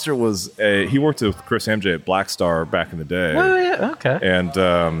Mike Foster he worked with Chris Hamjay at Black Star back in the day. Oh, yeah. Okay.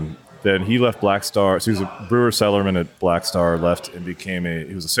 And then he left Black Star. So he was a brewer cellarman at Black Star, left and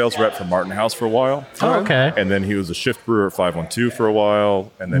he was a sales rep for Martin House for a while. Oh, okay. And then he was a shift brewer at 512 for a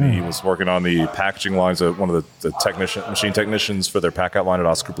while. And then he was working on the packaging lines at one of the machine technicians for their pack out line at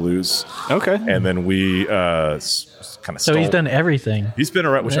Oscar Blues. Okay. And then we kind of So he's done everything. He's been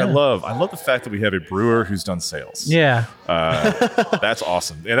around, which I Yeah. love. I love the fact that we have a brewer who's done sales. Yeah. That's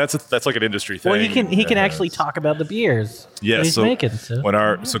awesome, and that's like an industry thing. Well, he can actually talk about the beers Yeah, that he's so making. So. when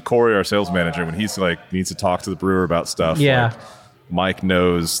Corey, our sales manager, when he's like needs to talk to the brewer about stuff, Yeah. like, Mike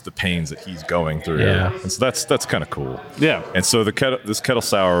knows the pains that he's going through, Yeah. and so that's kind of cool. Yeah. And so this kettle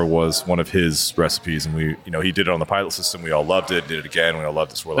sour was one of his recipes, and he did it on the pilot system. We all loved it. Did it again. We all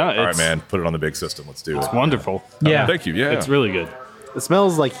loved it. So we're like, all right, man, put it on the big system. Let's do it. Wonderful. Yeah. Thank you. Yeah, It's really good. It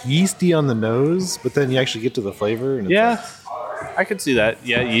smells like yeasty on the nose, but then you actually get to the flavor. And it's Yeah. like, I could see that.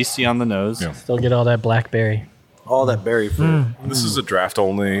 Yeah, yeasty on the nose. Yeah. Still get all that blackberry. All that berry fruit. This is a draft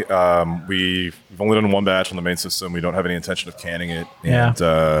only. We've only done one batch on the main system. We don't have any intention of canning it. Yeah.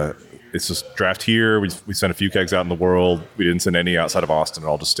 And it's just draft here. We sent a few kegs out in the world. We didn't send any outside of Austin. It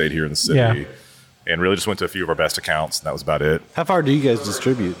all just stayed here in the city. Yeah. And really just went to a few of our best accounts, and that was about it. How far do you guys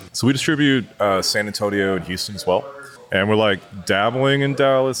distribute? So we distribute San Antonio and Houston as well. And we're like dabbling in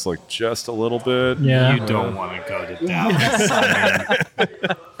Dallas, like just a little bit. Yeah. You don't want to go to Dallas.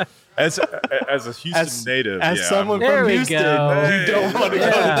 As a Houston native, as yeah, someone There from we Houston, go. you don't want to go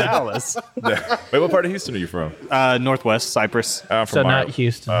to Dallas. Wait, what part of Houston are you from? Northwest Cyprus. I'm So from not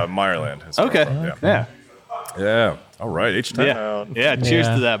Houston. Meyerland. Okay. Yeah. Yeah. All right. H-Town. Yeah. Yeah. Cheers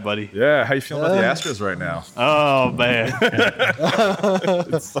Yeah. to that, buddy. Yeah. How you feeling about the Astros right now? Oh man.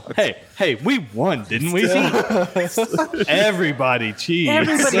 hey, we won, didn't we? Everybody cheers.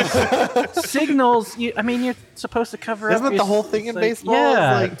 Everybody signals. You're supposed to cover Isn't up. that the whole thing in baseball?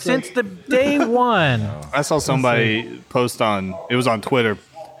 Yeah, It's like- since the day one. I saw somebody post on. It was on Twitter.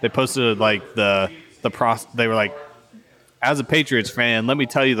 They posted like the process. They were like, as a Patriots fan, let me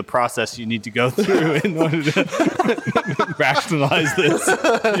tell you the process you need to go through in order to rationalize this.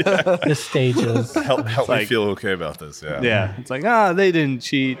 The stages. Help me like- feel okay about this. Yeah. Yeah, it's like, they didn't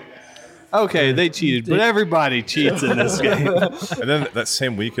cheat. Okay, they cheated, but everybody cheats in this game. And then that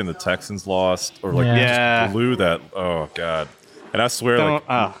same weekend, the Texans lost, or like Yeah. just blew that. Oh God. And I swear, Don't-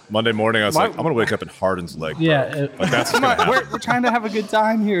 Monday morning, I was like, I'm gonna wake up in Harden's leg. bro. Yeah, Like that's what's gonna happen. We're trying to have a good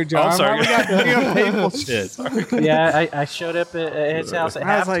time here, John. I'm sorry. Why we got painful shit. yeah. I showed up at his house at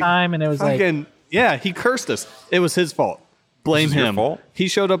I was like, halftime, and it was like, fucking, yeah, he cursed us. It was his fault. Blame This is your him. fault? He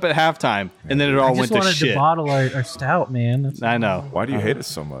showed up at halftime, and then it all I went just to wanted shit. to bottle our stout, man. That's, I know. Why do you hate us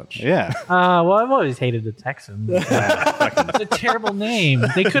so much? Yeah. well, I've always hated the Texans. It's a terrible name.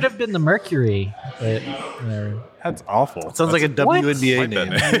 They could have been the Mercury, but whatever. That's awful. Sounds like a WNBA Like name.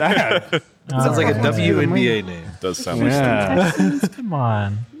 that name. Sounds like a Alright. WNBA name. Does sound like Yeah. Texans, come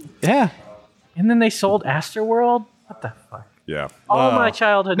on. Yeah. And then they sold Astroworld? What the fuck? Yeah. All my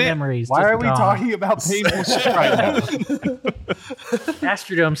childhood Man, memories. Why just are we gone. talking about painful shit right now?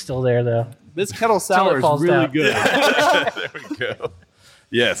 Astrodome's still there, though. This kettle Till sour it is falls really down. good. There we go.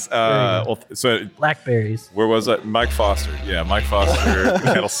 Yes. Well, so Blackberries. where was that? Mike Foster. Yeah, Mike Foster,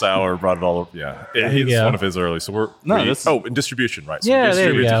 Kettle Sour, brought it all over. Yeah. you He's go. one of his early. So and distribution, right? So Yeah, we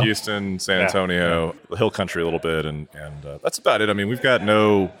there you distribute to go. Houston, San Antonio, Hill Country a little bit, and that's about it. I mean, we've got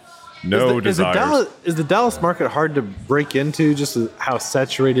no desires. Is the Dallas market hard to break into? Just how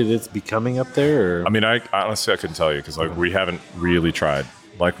saturated it's becoming up there? Or? I mean, I honestly couldn't tell you because like we haven't really tried.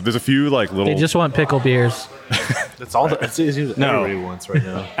 Like, there's a few like little. They just want pickle beers. That's all. It's everybody wants right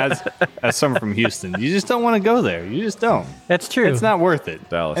now. As someone from Houston, you just don't want to go there. You just don't. That's true. It's not worth it.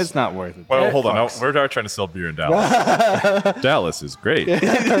 Dallas. It's not worth it. Well, hold on. No, we're not trying to sell beer in Dallas. Dallas is great.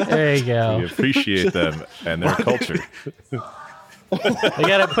 There you We go. appreciate them and their culture. I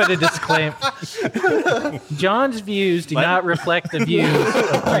gotta put a disclaimer. John's views do not reflect the views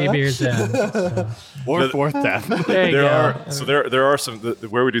of Three Beers In. So, Or fourth tap. there you go. There are some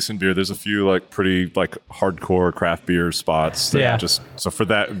where we do some beer. There's a few like pretty like hardcore craft beer spots. That Yeah. Just so for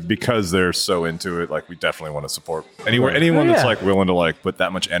that because they're so into it, like we definitely want to support anyone that's yeah. like willing to like put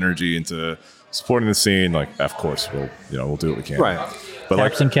that much energy into supporting the scene. Like of course we'll do what we can. Right. But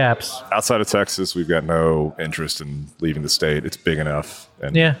like Caps and caps. outside of Texas, we've got no interest in leaving the state. It's big enough.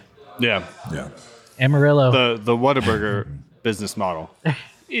 And Yeah. Yeah. Yeah. Amarillo. The Whataburger business model.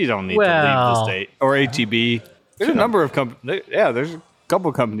 You don't need to leave Well. the state. Or HEB. There's a number of companies. Yeah, there's a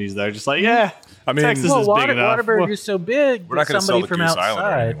couple companies that are just like, yeah. I mean, Texas well, is big enough. Waterburger's so big. We're not that gonna somebody sell from the Goose Island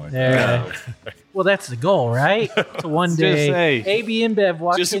or outside. anything like Yeah. Well, that's the goal, right? So one day, say. AB InBev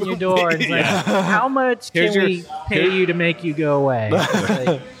walks Just- in your door and is like, "How much can Here's your- we pay you to make you go away?" It's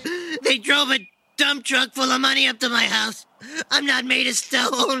like, They drove a dump truck full of money up to my house. I'm not made of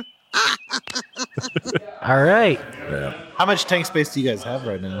stone. all right. Yeah. How much tank space do you guys have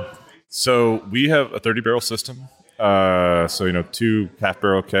right now? So we have a 30 barrel system. So 2 half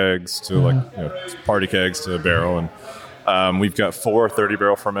barrel kegs to like party kegs to a barrel, and we've got 4 30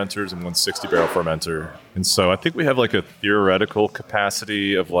 barrel fermenters and 1 60 barrel fermenter. And so I think we have like a theoretical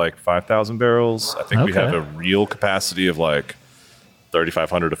capacity of like 5,000 barrels. I think we Okay. have a real capacity of like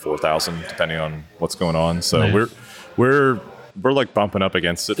 3,500 to 4,000, depending on what's going on. So Nice. we're like bumping up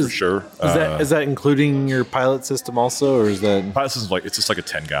against it for sure. Is that including your pilot system also, or is that? This is like it's just like a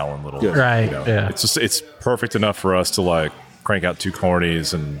 10-gallon little. Right, yeah. It's perfect enough for us to like crank out 2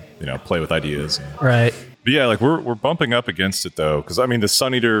 cornies and play with ideas. And Right. But yeah, like we're bumping up against it though, because I mean the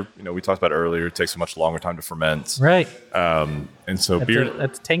Sun Eater, we talked about earlier, it takes a much longer time to ferment, Right. and so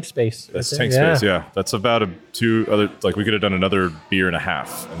That's tank space. that's right tank there. space. Yeah, that's about two other. Like we could have done another beer and a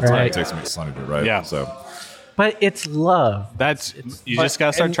half in the time Right. it takes to make Sun Eater, right? Yeah. So But it's love. That's you just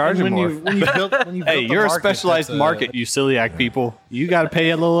gotta start charging when more. when you build, when you Hey, build the you're a market, specialized that's market, you celiac people. You got to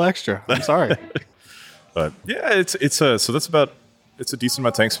pay a little extra. I'm sorry. But yeah, it's a so that's about it's a decent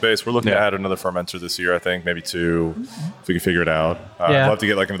amount of tank space. We're looking to Yeah. add another fermenter this year, I think, maybe 2, if we can figure it out. Yeah. I'd love to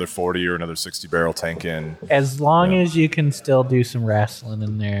get like another 40 or another 60 barrel tank in. As long as you can still do some wrestling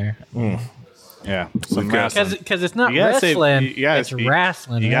in there. Yeah, some Because- wrestling. Because it's not You gotta save- wrestling, you gotta- it's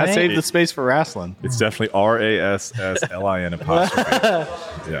wrestling, You got to right? save the space for wrestling. It's definitely RASSLIN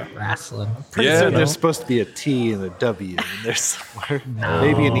apostrophe. Yeah. Wrestling. Pretty Yeah, soon no. there's supposed to be a T and a W in there somewhere.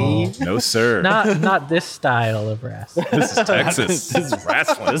 Maybe an E. No, sir. Not this style of wrestling. This is Texas. This is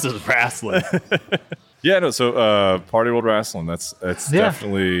wrestling. This is wrestling. Yeah, no. So, Party World Wrestling. That's Yeah.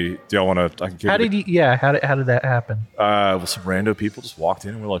 definitely. Do y'all want to? I can give How you did you? Yeah. How did that happen? well, some rando people just walked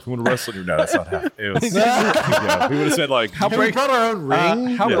in and were like, "We want to wrestle you." No, that's not happening. It was. Yeah, we would have said like, We brought our own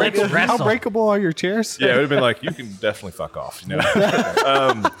ring. How, Yeah. breakable, how Wrestle. breakable are your chairs? Yeah, it would have been like, you can definitely fuck off.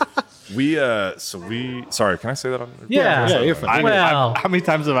 Sorry, can I say that on? Yeah. you're fine. Well- how many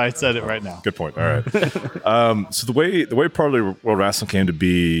times have I said it right now? Good point. All right. So the way Party World Wrestling came to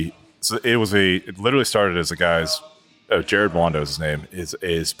be, so it literally started as a guy's, Jared Wando is his name,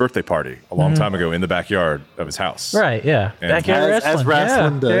 his birthday party a long time ago in the backyard of his house. Right. Yeah. And Backyard as wrestling.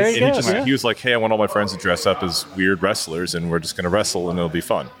 wrestling yeah, does. There And you he, go. he was like, "Hey, I want all my friends to dress up as weird wrestlers, and we're just going to wrestle, and it'll be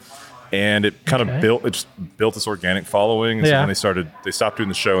fun." And it kind Okay. of just built this organic following. And so Yeah. when they stopped doing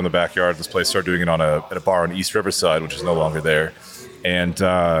the show in the backyard. This place started doing it at a bar on East Riverside, which is no longer there. And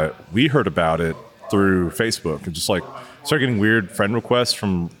we heard about it through Facebook, and just like started getting weird friend requests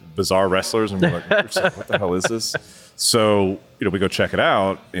from bizarre wrestlers, and we're just like, "What the hell is this?" So we go check it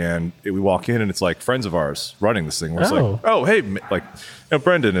out, and we walk in, and it's like friends of ours running this thing. We're just Oh. like, "Oh, hey, like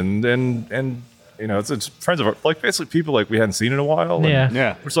Brendan and." It's friends of ours, like basically people like we hadn't seen in a while. And Yeah.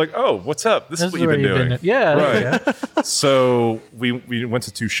 Yeah. we're just like, oh, what's up? This is what you've where been doing. Yeah. there you Right. go. So we went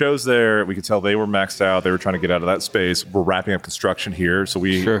to 2 shows there. We could tell they were maxed out. They were trying to get out of that space. We're wrapping up construction here, so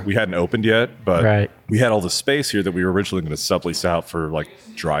we hadn't opened yet, but Right. we had all the space here that we were originally going to sublease out for like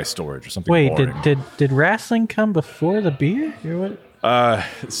dry storage or something. Wait, boring. did wrestling come before the beer? Or what?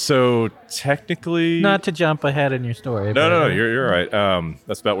 So technically, Not to jump ahead in your story. No, but- no, you're right.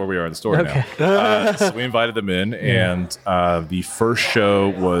 That's about where we are in the story Okay. now. So we invited them in, and the first show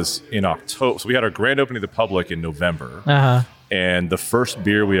was in October. So we had our grand opening to the public in November, Uh-huh. and the first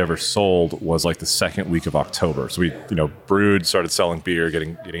beer we ever sold was like the second week of October. So we, brewed, started selling beer,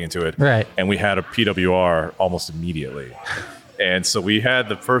 getting into it, Right. And we had a PWR almost immediately. And so we had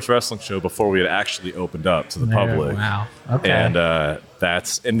the first wrestling show before we had actually opened up to the public. Wow. Okay. And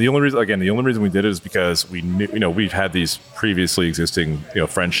the only reason we did it is because we knew, we've had these previously existing,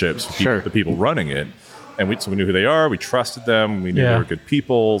 friendships with Sure. the people running it, and we knew who they are. We trusted them. We knew Yeah. they were good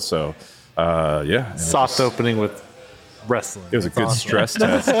people. So, yeah. And Soft opening with wrestling. It was a That's good awesome. stress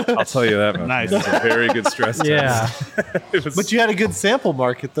test. I'll tell you that. Man. Nice. It was a very good stress test. yeah. It was, But you had a good sample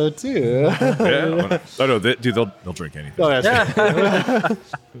market though too. yeah. Oh no, dude, they'll drink anything. Oh, that's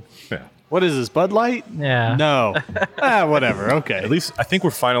Yeah. What is this, Bud Light? Yeah. No. Whatever. Okay. At least I think we're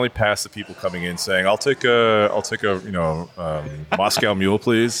finally past the people coming in saying, "I'll take a Moscow Mule,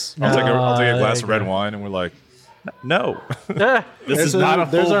 please. I'll take a glass of red wine," and we're like, "No, This is not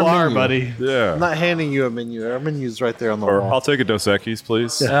a there's full our bar, menu. buddy. yeah." I'm not handing you a menu. Our menu's right there on the Or wall. I'll take a Dos Equis,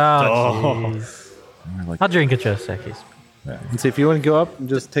 please. Oh, jeez. I'll drink a Dos Equis. And so if you want to go up and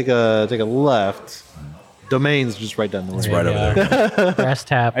just take a left, Domain's just right down the way. It's right over there. Breast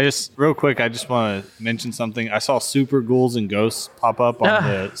tap. I just want to mention something. I saw Super Ghouls and Ghosts pop up on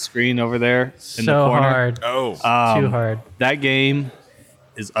the screen over there in the So corner. hard. Oh, Too hard. That game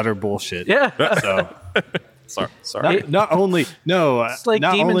is utter bullshit. Yeah. So sorry. not only It's like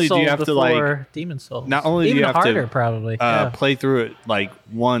not Demon only Souls do you have to like before Demon Souls. not only do Even you have harder, to probably. Yeah. play through it like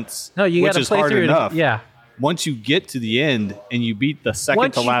once. No, you which got to is play hard through enough. it. Yeah. Once you get to the end and you beat the second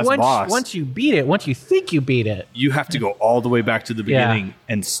Once to you, last once, boss, once you beat it, once you think you beat it, you have to go all the way back to the Yeah. beginning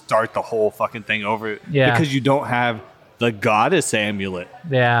and start the whole fucking thing over. Yeah. Because you don't have the goddess amulet,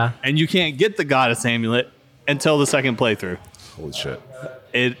 yeah. and you can't get the goddess amulet until the second playthrough. Holy shit.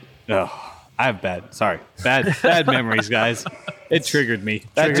 I have bad memories, guys. It triggered me.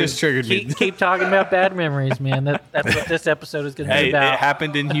 That just triggered me. Keep talking about bad memories, man. That's what this episode is going to Hey, be it about.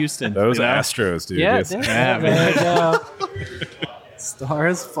 happened in Houston. Those you know? Astros, dude. Yeah, Yes. yeah, man. there you go.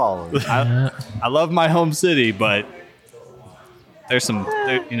 Stars falling. I love my home city, but there's some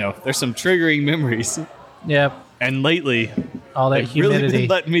triggering memories. Yep. And lately, All that they've really humidity. been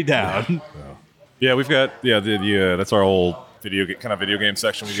letting me down. Yeah, we've got that's our old video game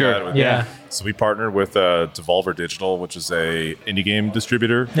section we Sure. got. With, Yeah. So we partnered with Devolver Digital, which is a indie game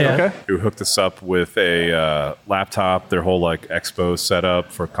distributor. Yeah. Okay. Who hooked us up with a laptop, their whole like expo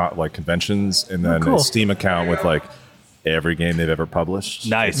setup for conventions, and then cool. a Steam account with like every game they've ever published.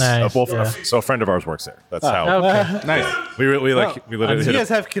 Nice. Nice. Yeah. So a friend of ours works there. That's how. Okay. Nice. We literally You hit guys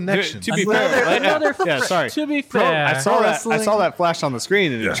up. have connections. To be fair, Another yeah, sorry. To be fair, I saw wrestling. that flash on the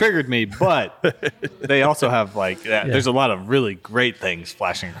screen and it triggered me. But they also have like there's a lot of really great things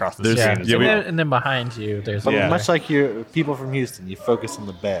flashing across the yeah. screen. as and, well. then behind you, there's But Yeah. much like you people from Houston, you focus on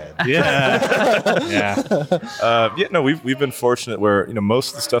the bad. Yeah, yeah. No, we've been fortunate where most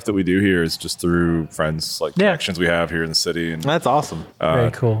of the stuff that we do here is just through friends, like connections we have here in the city, and That's awesome.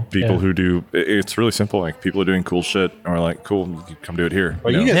 very cool. people Yeah. who do. It's really simple. Like people are doing cool shit, and we're like, cool, you can come do it here.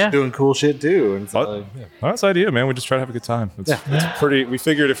 Well, you guys Yeah. are doing cool shit too. And so, Well, that's the idea, man. We just try to have a good time. It's pretty. We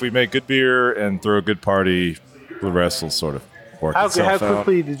figured if we make good beer and throw a good party, the rest will sort of work how itself out.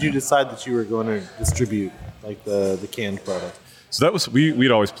 quickly did you decide that you were going to distribute like the canned product? So that was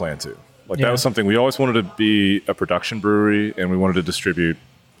we'd always planned to. Like Yeah. that was something we always wanted to be a production brewery, and we wanted to distribute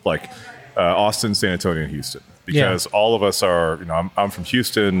like Austin, San Antonio, and Houston because all of us are. I'm from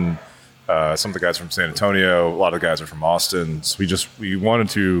Houston. Some of the guys are from San Antonio. A lot of the guys are from Austin. So we wanted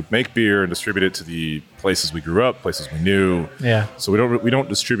to make beer and distribute it to the places we grew up, places we knew. Yeah. So we don't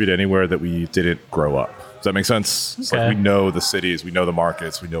distribute anywhere that we didn't grow up. Does that make sense? It's Okay. like we know the cities, we know the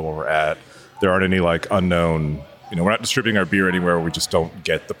markets, we know where we're at. There aren't any like unknown. We're not distributing our beer anywhere where we just don't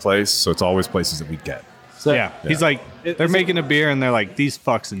get the place. So it's always places that we get. So, Yeah, he's like, they're making a beer and they're like, these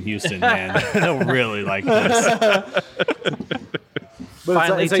fucks in Houston, man, they'll really like this. But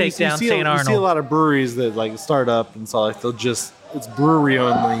Finally it's like take down you St. see a Arnold. lot of breweries that like start up and so like they'll just it's brewery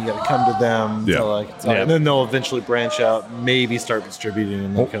only. You got to come to them. Yeah. And then they'll eventually branch out, maybe start distributing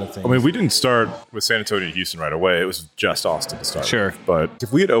and that kind of thing. I mean, we didn't start with San Antonio and Houston right away. It was just Austin to start. Sure. with. But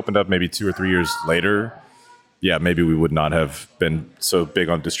if we had opened up maybe 2 or 3 years later, yeah, maybe we would not have been so big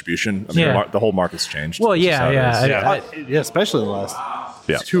on distribution. I mean, Yeah. the whole market's changed. Well, It's just yeah, how it yeah. is. yeah, especially in the last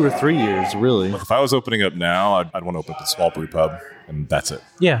 2 or 3 years, really. If I was opening up now, I'd want to open up a small brew pub, and that's it.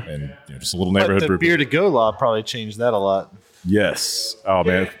 Yeah. And just a little But neighborhood the brew beer pub. to go law probably changed that a lot. Yes. Oh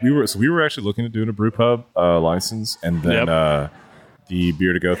man, we were actually looking at doing a brew pub license, and then the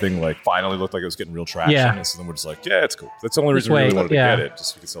beer to go thing like finally looked like it was getting real traction. Yeah. And so then we're just like, yeah, it's cool. That's the only Just reason we really wait, wanted yeah. to get it,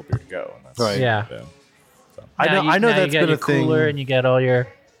 just so we could sell beer to go. And that's, Right. Yeah. I know now that's you got been your a thing. cooler and you got all your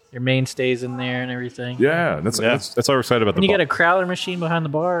mainstays in there and everything. Yeah, that's why we're excited about And the you got bar. a crowler machine behind the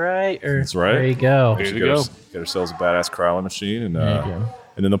bar, right? Or, That's right. There you go. We should get ourselves a badass crowler machine, and There you go.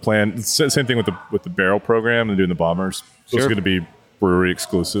 and then the plan. Same thing with the barrel program and doing the bombers. So it's Sure. going to be brewery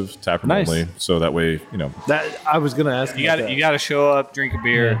exclusive, tap room Nice. only. So that way, That I was going to ask You got to show up, drink a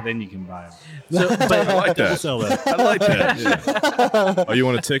beer, Yeah. then you can buy them. So, but, I like that. I like that. Yeah. Oh, you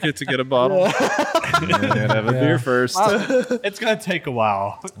want a ticket to get a bottle? And have a beer first. It's gonna take a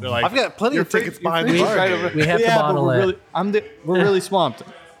while. They're like, I've got plenty of tickets behind free the bar. right here. over- we have to yeah, but bottle we're it. really, we're really swamped.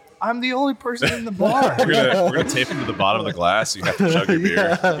 I'm the only person in the bar. We're gonna tape them to the bottom of the glass. So you have to chug your beer.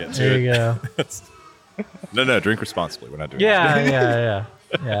 To get to there it. you go. No, drink responsibly. We're not doing Yeah.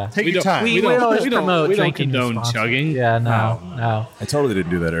 Take your time. We always promote we don't drinking condone responsibly. chugging. Yeah, no. that. I totally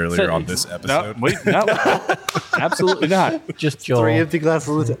didn't do that earlier So- on this No, episode. no, absolutely not. Just Joel. 3 empty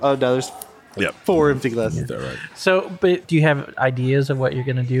glasses. Oh, no, there's Yep. 4 empty glasses. Is that right? So, but do you have ideas of what you're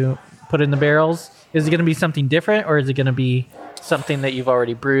going to do? Put in the barrels? Is it going to be something different, or is it going to be something that you've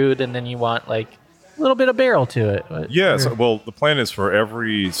already brewed and then you want like a little bit of barrel to it? Yeah. Or- So, well, the plan is for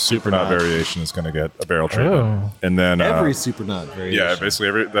every Supernaut variation is going to get a barrel treatment, Oh. and then Every super nut variation. yeah,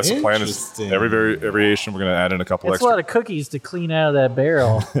 basically that's the plan. Is Interesting. every variation we're going to add in a couple It's a extra. lot of cookies to clean out of that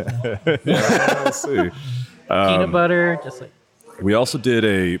barrel. Let's see. Peanut butter, just like We also did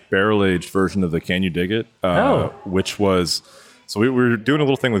a barrel aged version of the Can You Dig It? Which was so we were doing a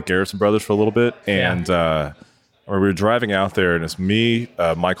little thing with Garrison Brothers for a little bit, and we were driving out there, and it's me,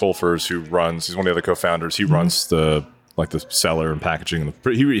 Mike Holfers, who runs. He's one of the other co-founders. He runs the cellar and packaging.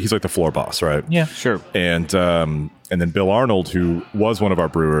 He's like the floor boss, right? yeah. Sure. And then Bill Arnold, who was one of our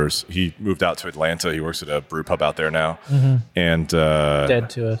brewers, he moved out to Atlanta. He works at a brew pub out there now. And Dead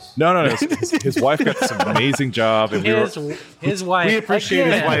to us. no, his wife got this amazing job, and we were. His wife. We appreciate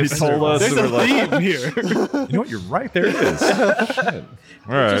his again. wife's He told us, There's and a we're like, theme here. you know what? You're right. There it is. Shit.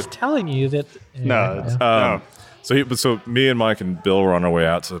 All right. Just telling you that. No, it's- Yeah. no. So me and Mike and Bill were on our way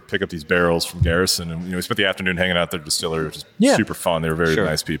out to pick up these barrels from Garrison, and we spent the afternoon hanging out at their distillery, which is Yeah. super fun. They were very Sure.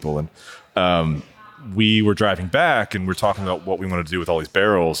 nice people, and we were driving back and we're talking about what we wanted to do with all these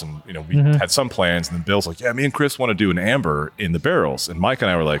barrels, and we had some plans, and then Bill's like, yeah, me and Chris want to do an amber in the barrels, and Mike and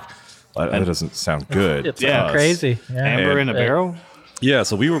I were like, that doesn't sound good. It's crazy. Yeah. Amber in a barrel. Yeah,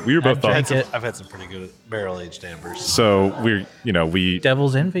 so we were both thought. I've had some pretty good barrel aged ambers. So we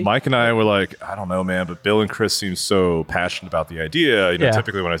Devil's Envy. Mike and I were like, I don't know, man, but Bill and Chris seem so passionate about the idea.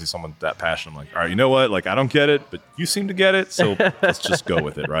 Typically when I see someone that passionate, I'm like, all right, you know what? Like, I don't get it, but you seem to get it, so let's just go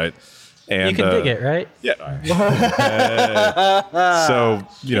with it, right? And you can dig it, right? Yeah. So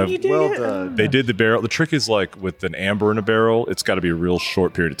Well done. they did the barrel. The trick is like with an amber in a barrel, it's got to be a real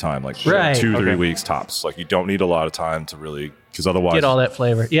short period of time, like Right. 2-3 weeks tops. Like you don't need a lot of time to really, because otherwise Get all that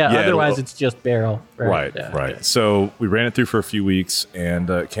flavor. Yeah, otherwise it'll- it's just barrel. Right, Yeah. right. So we ran it through for a few weeks, and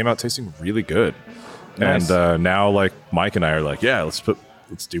it came out tasting really good. Nice. And now, like Mike and I are like, yeah, let's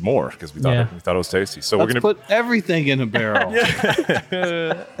do more because we thought it was tasty. So Let's we're gonna put everything in a barrel.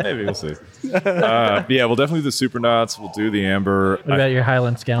 maybe we'll see. But yeah, we'll definitely do the super knots. We'll do the amber. What about your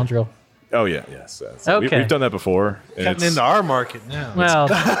Highland Scoundrel? Oh yeah, yes. Okay. We've done that before. and Cutting it's- into our market now. Well,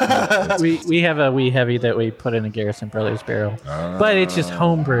 we have a wee heavy that we put in a Garrison Brothers barrel, but it's just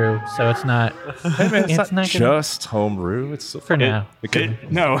homebrew, so it's not. it's not gonna- just homebrew. It's for now.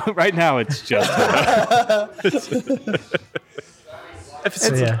 No, right now it's just.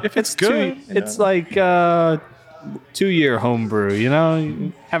 if it's good, it's like 2-year homebrew.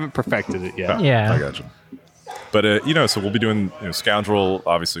 You haven't perfected it yet. Yeah. I got you. But so we'll be doing Scoundrel.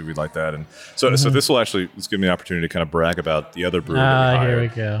 Obviously, we like that, and so this will actually give me an opportunity to kind of brag about the other brewer. that we Here hired.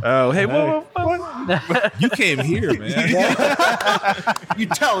 we go. Oh, hey, whoa. You came here, man. You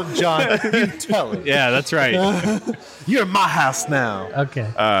tell him, John. You tell him. Yeah, that's right. You're in my house now. Okay.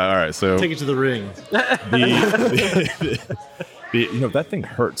 All right, so Take it to the ring. that thing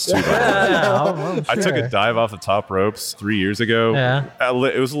hurts too. I'm I took a sure. dive off the top ropes 3 years ago. Yeah.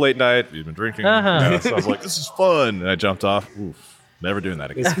 It was a late night. We'd been drinking. So I was like, this is fun. And I jumped off. Oof, never doing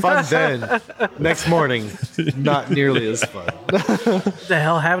that again. It's fun then. Next morning, not nearly as fun. What the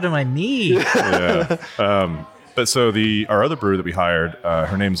hell happened to my knee? Yeah. But so our other brewer that we hired,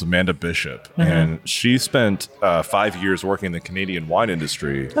 her name's Amanda Bishop, and she spent 5 years working in the Canadian wine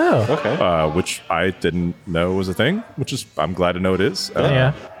industry. Oh, okay. Which I didn't know was a thing, I'm glad to know it is.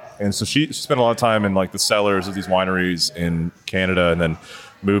 Yeah. And so she spent a lot of time in like the cellars of these wineries in Canada, and then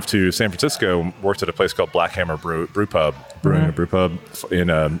moved to San Francisco, worked at a place called Black Hammer Brew Pub, brewing a brew pub in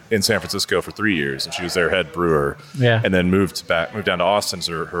San Francisco for 3 years, and she was their head brewer. Yeah. And then moved down to Austin,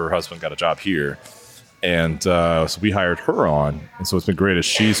 so her husband got a job here. And so we hired her on, and so it's been great as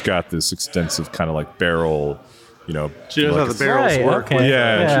she's got this extensive kind of like barrel, She knows how the barrels Right, work. okay.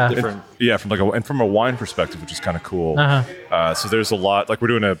 yeah, Yeah. from a wine perspective, which is kind of cool. Uh-huh. So there's a lot. Like we're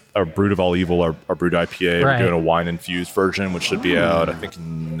doing a Brood of All Evil, our brewed IPA. Right. We're doing a wine infused version, which should be out I think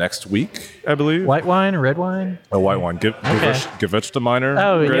next week, I believe. White wine or red wine? A white wine, Gewürztraminer.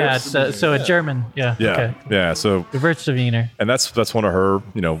 Oh, yeah. grapes. So a German. Yeah. Yeah, Okay. yeah. So Gewürztraminer. and that's one of her,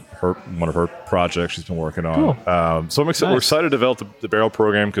 one of her projects she's been working on. Cool. So we're excited to develop the barrel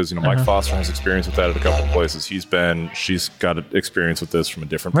program because Mike Foster has experience with that at a couple of places. She's got experience with this from a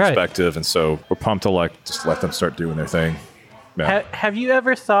different Right. perspective, and so we're pumped to just let them start doing their thing. Yeah. Have you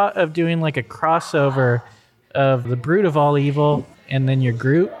ever thought of doing like a crossover of the Brood of All Evil and then your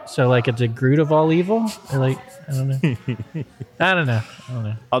Groot? So like it's a Groot of All Evil? Or like, I don't know. I don't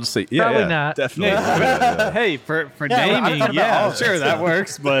know. I'll just say, yeah, Probably yeah, not. definitely. Hey, for I've naming, thought about yeah, all sure, this. that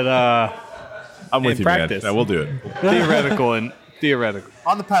works. But I'm with in you, practice. man. Yeah, we'll do it. theoretical.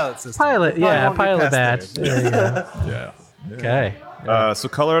 On the pilot system. Pilot, Probably yeah, won't get pilot past batch. there. There you go. Yeah. Okay. So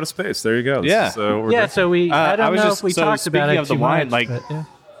Color Out of Space. There you go. Yeah. So we're Yeah, so I I don't was know just- if we so talked about speaking it of the too wine, much, like- but, yeah.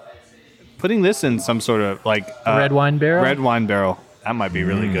 Putting this in some sort of like Red wine barrel? Red wine barrel. That might be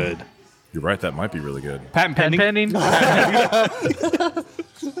really good. You're right. That might be really good. Patent Pen pending. pending? I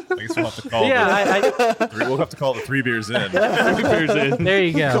guess we'll have to call. Yeah, We'll have to call the 3 beers in. there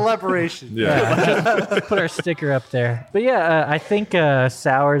you go. Collaboration. Yeah. Put our sticker up there. But yeah, I think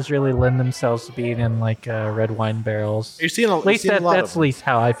sours really lend themselves to being in like red wine barrels. You're seeing At least a lot that's of at least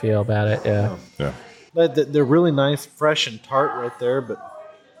how I feel about it. Yeah. Yeah. them. They're really nice, fresh and tart right there, but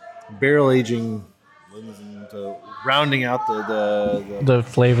barrel aging lends into rounding out The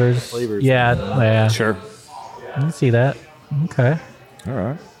flavors. flavors. Yeah. Yeah. Sure. I can see that. Okay. All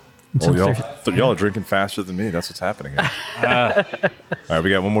right. Since Well, they're- y'all are drinking faster than me. That's what's happening here. All right, we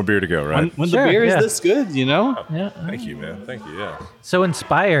got one more beer to go, right? When Sure, the beer yeah. is this good, Yeah. Thank you, man. Thank you. Yeah. So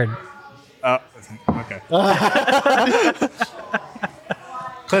inspired. Okay.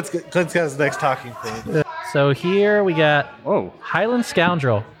 Clint's got his next talking point. So here we got Whoa. Highland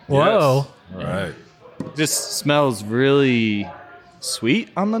Scoundrel. Whoa. Yes. All right. Just smells really sweet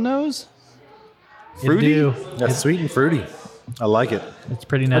on the nose. Fruity? do. That's sweet and fruity. I like it. It's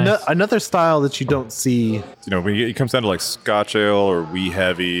pretty nice. Another style that you don't see. You know, when it comes down to like Scotch ale or wee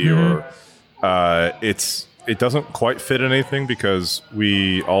heavy, or it doesn't quite fit anything because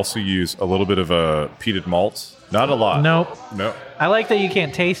we also use a little bit of a peated malt. Not a lot. Nope. No. I like that you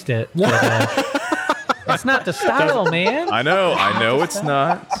can't taste it. But, that's not the style, man. I know it's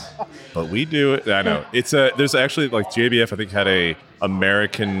not, but we do it. I know it's there's actually like JBF I think had a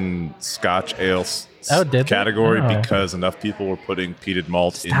American Scotch ale category because enough people were putting peated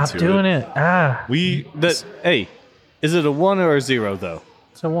malt into it. Stop doing it. Hey, is it a 1 or a 0 though?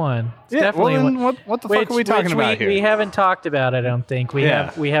 It's a 1. It's Yeah, definitely well, a then 1. what the fuck are we talking about here? We haven't talked about it, I don't think. We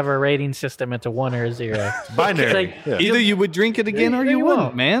Yeah. have a rating system. It's a 1 or a 0. Binary. It's like, Either you would drink it again or you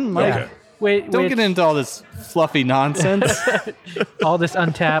wouldn't, man. Like, Yeah. Wait, don't get into all this fluffy nonsense. all this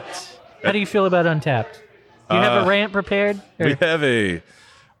Untapped. How do you feel about Untapped? Do you have a rant prepared? Or- We have a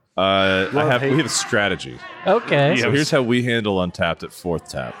we have a strategy. Okay. So here's how we handle Untapped at Fourth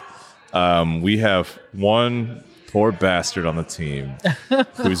Tap. We have one poor bastard on the team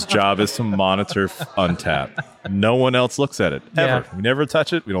whose job is to monitor Untapped. No one else looks at it ever. Yeah. We never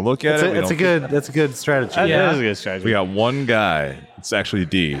touch it. We don't look at it. That's a good strategy. That is a good strategy. We got one guy. It's actually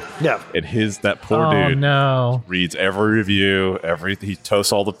D. Yeah. And that poor Oh, dude no. reads every review. He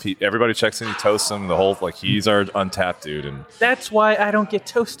toasts all the everybody checks in. He toasts them. The whole he's our Untapped dude. And That's why I don't get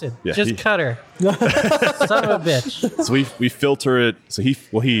toasted. Yeah, Just cut her. Son of a bitch. so we filter it. So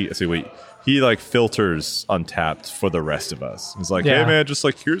he like filters Untapped for the rest of us. He's like, Yeah. hey man, just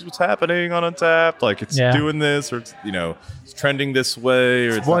like here's what's happening on Untapped. Like it's Yeah. doing this, or it's it's trending this way,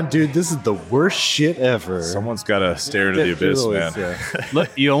 or it's One dude, this is the worst shit ever. someone's got to stare into the abyss, man. Look,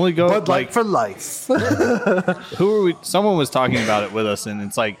 you only go Bud Light for life. who are we? Someone was talking about it with us, and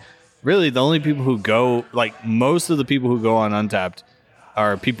it's like really the only people who go, like most of the people who go on Untapped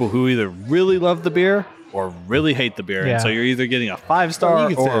are people who either really love the beer or really hate the beer. Yeah. And so you're either getting a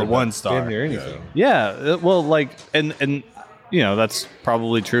 5-star or a 1-star. Damn near anything. Yeah, well, like, and that's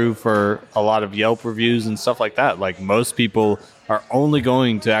probably true for a lot of Yelp reviews and stuff like that. Like, most people are only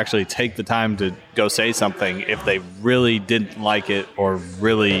going to actually take the time to go say something if they really didn't like it or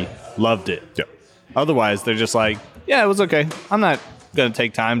really loved it. Yeah. Otherwise, they're just like, yeah, it was okay. I'm not going to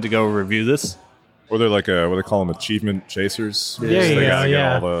take time to go review this. Or they're like what they call them, achievement chasers. There So you they go, gotta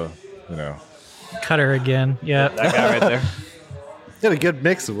yeah. get all the Cut her again. Yeah. That guy right there. Got a good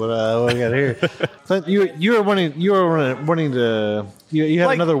mix of what we got here. Clint, you were wanting to. You had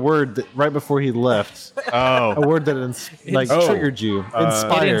Like- another word that right before he left. Oh. A word that triggered you.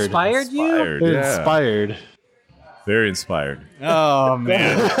 Inspired. It inspired you? Inspired, It yeah. inspired. Very inspired. Oh,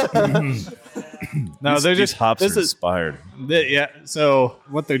 man. No, they're These just hops this are is inspired. yeah. So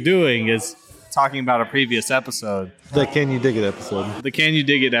what they're doing is talking about a previous episode, The Can You Dig It episode. the Can You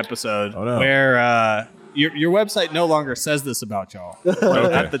Dig It episode, Oh, no. where your website no longer says this about y'all. But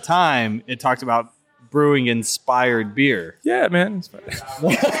Okay. at the time, it talked about brewing inspired beer. Yeah, man.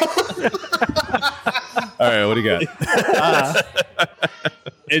 All right, what do you got?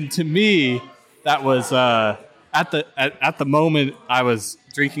 And to me, that was at the moment I was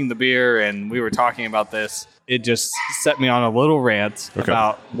drinking the beer and we were talking about this. It just set me on a little rant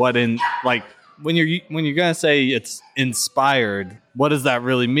about what when you're gonna say it's inspired, what does that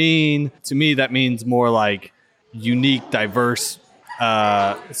really mean? To me, that means more like unique, diverse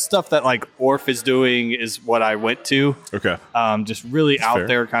stuff that like Orf is doing is what I went to. Okay. Just really out fair.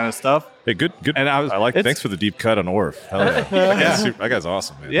 there kind of stuff. Hey, good. And I like. it's- Thanks for the deep cut on Orf. Hell yeah. That guy's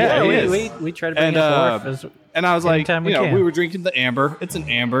awesome, man. Yeah, he is. we try to bring And, up Orf as And I was like, anytime we you know, can. we were drinking the amber. It's an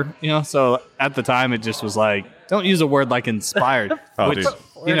amber, so at the time it just was like, don't use a word like inspired. Oh, which, dude.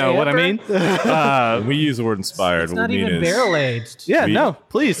 you know what I mean? When we use the word inspired, It's what not we mean even is barrel aged. Yeah, We- no,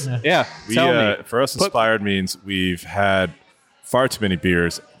 please. Yeah, tell me. For us, inspired means we've had far too many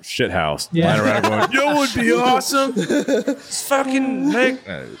beers, shithouse, Yeah. lying around going, "Yo, would be awesome." Let's fucking make.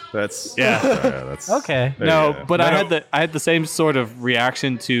 That's that's Okay. there No, you go. but No, I had the same sort of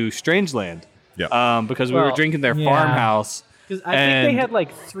reaction to Strangeland. Yeah. Because we were Well, drinking their yeah. farmhouse. Because I think they had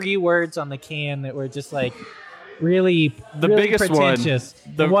like 3 words on the can that were just like really, The really biggest one- pretentious.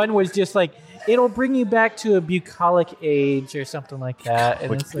 The one was just like, it'll bring you back to a bucolic age or something like that.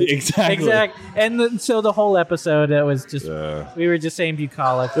 And it's like, Exactly. And then, so the whole episode, it was just, we were just saying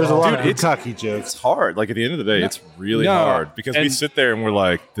bucolic. There's a lot Dude, of cocky jokes. it's hard. Like at the end of the day, it's really No. hard because we And- sit there and we're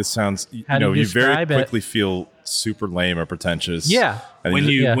like, "This sounds." You How do know, you you very describe it? quickly feel super lame or pretentious. Yeah. And when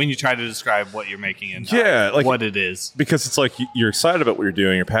you- you try to describe what you're making and like what it is. because it's like you're excited about what you're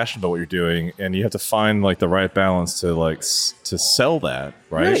doing, you're passionate about what you're doing, and you have to find like the right balance to like to sell that,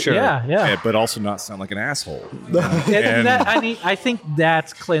 right? Right, Sure. yeah. But also not sound like an asshole. And I think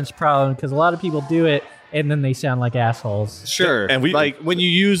that's Clint's problem because a lot of people do it and then they sound like assholes. Sure, And we- like when you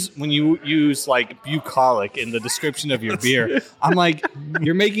use like bucolic in the description of your beer, I'm like,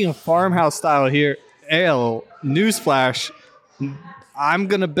 you're making a farmhouse style here ale. Newsflash, I'm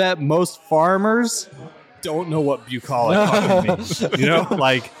gonna bet most farmers don't know what bucolic fucking means. You know,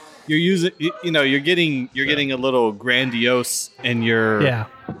 like you're using, you're getting a little grandiose in your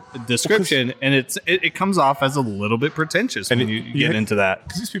description, and it comes off as a little bit pretentious when you get into that.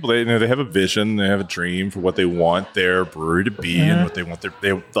 Because these people, they have a vision, they have a dream for what they want their brewery to be, and what they want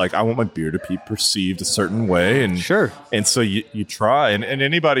I want my beer to be perceived a certain way, and and so you try, and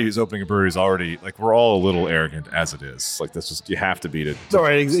anybody who's opening a brewery is already like, we're all a little arrogant as it is. Like that's just, you have to be to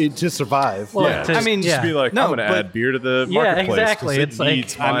survive. Well, yeah. I mean, just be like, I'm going to add beer to the marketplace. Yeah, exactly. It's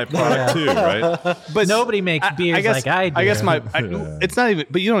needs my product too, right? But nobody makes beers like I do. I guess it's not even,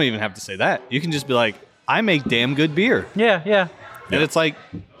 but you don't even have to say that. You can just be like, I make damn good beer. Yeah. And it's like,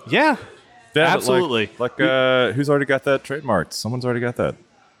 yeah, absolutely. Like who's already got that trademarked? Someone's already got that.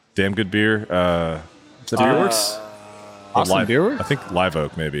 Damn good beer. Is that Beerworks? Austin Beer Works? I think Live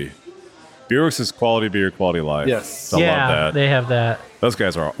Oak, maybe. Beerworks is quality beer, quality life. Yes. I love that. They have that. Those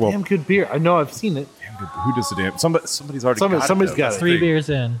guys are Damn good beer. I know, I've seen it. damn good. Who does the damn? Somebody's already got it. Somebody's though. got That's it. the 3 thing. beers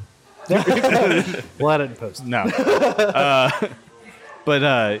in. We'll add it in post. No.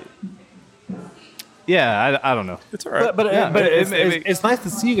 But yeah, I don't know. It's all right. But maybe. it's nice to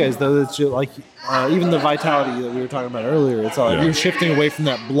see you guys though. That you like even the vitality that we were talking about earlier. It's like you're shifting away from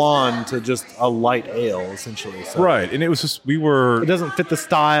that blonde to just a light ale essentially. So right, and it was just it doesn't fit the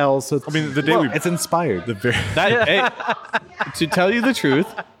style. So it's, the day it's inspired. To tell you the truth,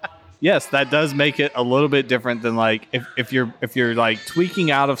 yes, that does make it a little bit different than like if you're like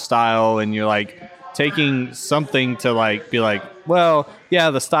tweaking out of style and you're like taking something to like be like, well, yeah,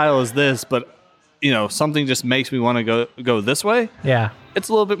 the style is this, but something just makes me want to go this way. Yeah. It's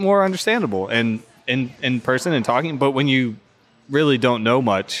a little bit more understandable and in person and talking. But when you really don't know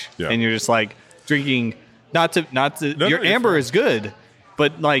much and you're just like drinking, not to your amber is good,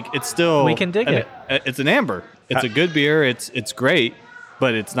 but like it's still, we can dig it. It's an amber. It's a good beer. It's great,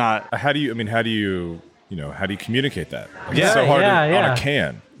 but it's not. How do you communicate that? Like, Yeah. it's so hard on Yeah. a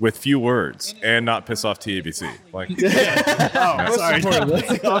can with few words and not piss off TABC. Like, Sorry,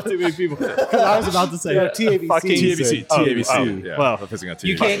 not too many people. I was about to say TABC. TABC. TABC. Yeah, well, I'm pissing on TABC.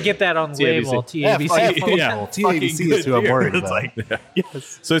 You can't get that on the label. TABC. TABC is who I'm worried It's about. like,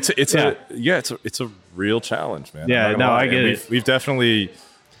 So it's a real challenge, man. Yeah, I'm not gonna no, lie. I get And it. We've definitely,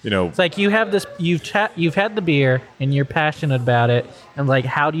 It's like you have this. You've had the beer and you're passionate about it, and like,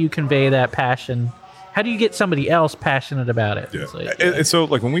 how do you convey that passion? How do you get somebody else passionate about it? yeah. It's like, And so,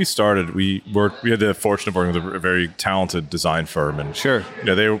 like when we started, we had the fortune of working with a very talented design firm, and Sure.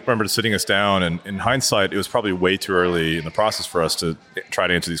 they remember sitting us down. And in hindsight, it was probably way too early in the process for us to try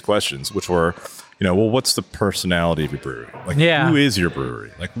to answer these questions, which were, well, what's the personality of your brewery? Like, who is your brewery?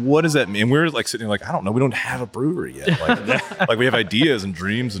 Like, what does that mean? And we're like sitting there like, I don't know. We don't have a brewery yet. Like, like we have ideas and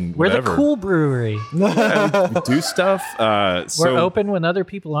dreams and we're whatever. the cool brewery. we do stuff. We're open when other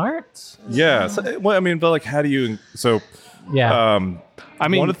people aren't. Yeah. So, but like, how do you? So, Yeah. I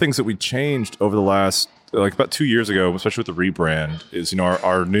mean, one of the things that we changed over the last, like about 2 years ago, especially with the rebrand, is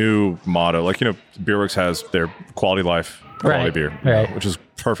our new motto. Like Beerworks has their quality life, quality Right, beer, right. which is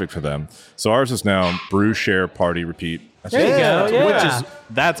perfect for them. So ours is now brew, share, party, repeat. That's There you go. Yeah.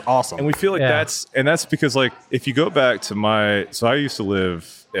 that's awesome. And we feel like Yeah. that's because like if you go back to I used to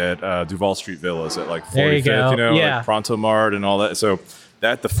live at Duval Street Villas at like There you 45th, go. Yeah. like Pronto Mart and all that. So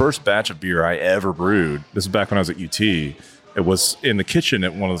the first batch of beer I ever brewed, this is back when I was at UT, it was in the kitchen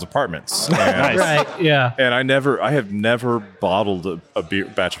at one of those apartments. And, Nice. Right. Yeah. and I have never bottled a beer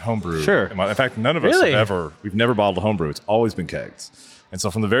batch of homebrew. Sure. In fact, none of us Really? we've never bottled a homebrew. It's always been kegs. And so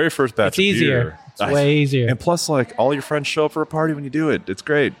from the very first batch It's of easier. beer, It's way easier. And plus, like all your friends show up for a party when you do it. It's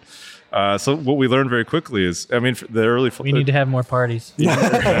great. So what we learned very quickly is, for the early We need to have more parties.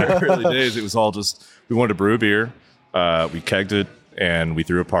 early days, it was all just we wanted to brew a beer, we kegged it, and we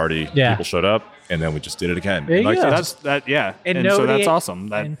threw a party. Yeah. People showed up, and then we just did it again. There you Like, go. it's that's yeah, And and so nobody- that's awesome.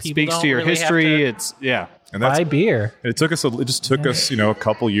 That and people speaks don't to your really have history. to- It's and that's Buy beer. it just took us, a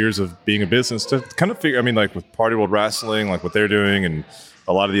couple years of being a business to kind of figure. Like with Party World Wrestling, like what they're doing, and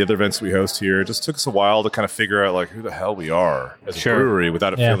a lot of the other events we host here, it just took us a while to kind of figure out like who the hell we are as a Sure. brewery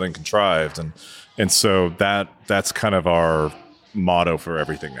without it Yeah. feeling contrived, and so that's kind of our motto for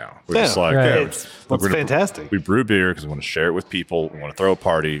everything now. We're Yeah, just like, right. yeah, It's fantastic. We brew beer because we want to share it with people. We want to throw a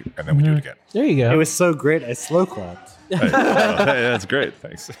party, and then we do it again. There you go. It was so great. I slow clapped. Hey, that's great.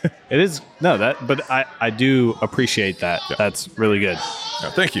 Thanks. It is but I do appreciate that. Yeah. That's really good.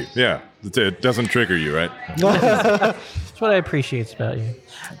 Yeah, thank you. Yeah, it doesn't trigger you, right? That's what I appreciate about you.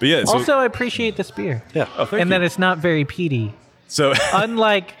 But yeah, so, Also, I appreciate this beer. Yeah. oh, thank And you. that it's not very peaty. So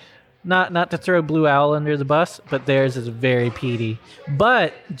Unlike, not to throw Blue Owl under the bus, but theirs is very peaty.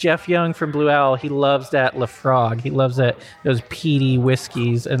 But Jeff Young from Blue Owl, he loves that Lafroig. He loves those peaty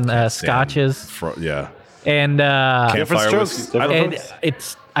whiskeys and scotches. yeah, And campfire strokes. whiskey. Different and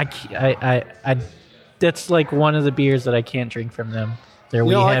it's I that's like one of the beers that I can't drink from them. They're You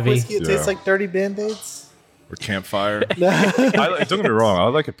wee don't like heavy. whiskey? It Yeah. tastes like dirty Band-Aids? Or campfire. Don't get me wrong. I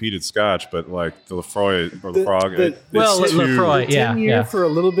like a peated Scotch, but like the Lafroy or the Frog. well, it's too, Lafroy, yeah, 10 year yeah. for a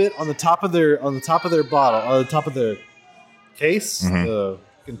little bit on the top of their bottle, on the top of the case, Mm-hmm. the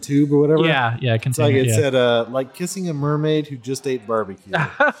fucking tube or whatever. Yeah, yeah. It's like Continue, it yeah. said, like kissing a mermaid who just ate barbecue.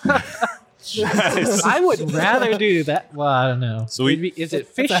 I would rather do that. Well, I don't know. So we- Maybe- is it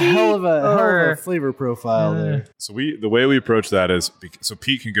fishy? It's a hell of a or- flavor profile there. So the way we approach that is so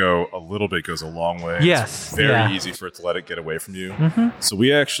peat can go a little bit, goes a long way. Yes, It's very yeah. Mm-hmm. easy for it to let it get away from you. So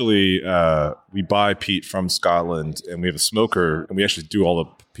we actually we buy peat from Scotland, and we have a smoker, and we actually do all the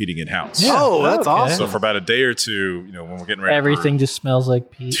peating in house. Oh, that's Okay. awesome. So for about a day or two, when we're getting ready, Everything just smells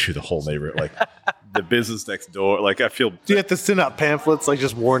like peat. to the whole neighborhood, like the business next door. Like I feel. Do you have to send out pamphlets like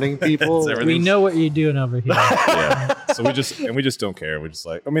just warning people? It's We know what you're doing over here. Yeah. So we just don't care. We just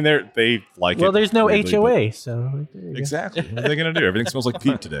like. I mean, they like it. Well, there's no weirdly, but- HOA, so there you go. Exactly. What are they going to do? Everything smells like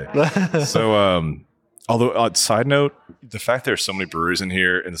peat today. So, although, side note, the fact there's so many breweries in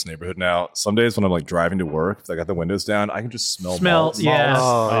here in this neighborhood now, some days when I'm like driving to work, if I got the windows down, I can just smell malts. yeah.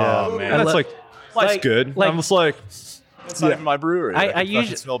 Oh, man. And it's lo- like, life's like- good. like- I'm just like, it's not even my brewery. I can fucking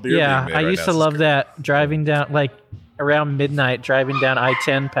usually, smell beer yeah, being made I right used now. to This is love great. that driving down, like around midnight, driving down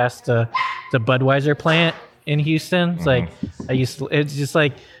I-10 past the Budweiser plant in Houston. It's like it's just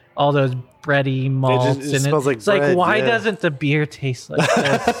like all those bready malts, it and smells like it's like, bread, why yeah. doesn't the beer taste like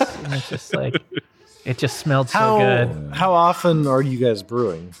this? And it's just like, it just smelled so How good. how often are you guys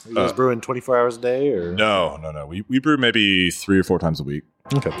brewing? Are you guys brewing 24 hours a day or? No. We brew maybe 3 or 4 times a week.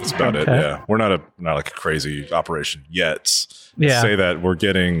 Okay. That's about it. Okay. Yeah. We're not like a crazy operation yet. Yeah. Say that we're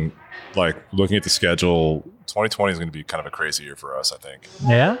getting like looking at the schedule. 2020 is going to be kind of a crazy year for us, I think.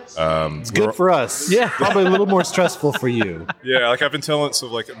 Yeah, It's good for us. Yeah. Probably a little more stressful for you. Yeah, like I've been telling, so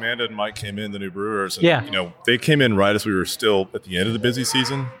like Amanda and Mike came in, the new brewers, and Yeah. they came in right as we were still at the end of the busy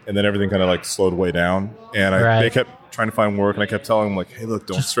season, and then everything kind of like slowed way down, and Right. they kept trying to find work, and I kept telling them like, hey, look,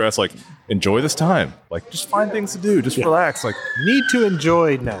 don't stress, like enjoy this time, like just find things to do, just relax, like Need to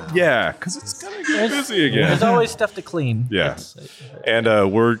enjoy now. yeah, because it's gonna get busy again. there's always stuff to clean. Yeah. And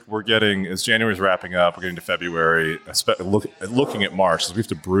we're getting, as January's wrapping up, we're getting to February, looking at March, so we have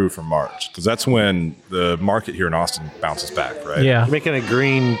to brew for March, because that's when the market here in Austin bounces back, right? Yeah. You're making a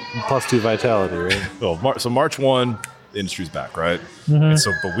green +2 vitality, right? Well, so March 1, the industry's back, right? And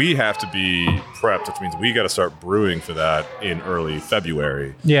so, but we have to be prepped, which means we got to start brewing for that in early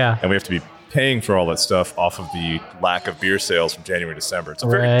February. Yeah. And we have to be paying for all that stuff off of the lack of beer sales from January to December. It's a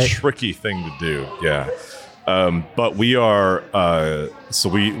very Right. tricky thing to do. Yeah. But we are, so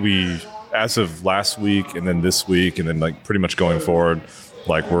we, as of last week and then this week and then like pretty much going forward,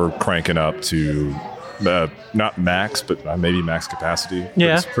 like we're cranking up to not max, but maybe max capacity.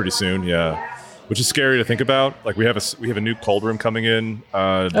 Yeah. It's pretty soon. Yeah. Which is scary to think about. Like we have a new cold room coming in. This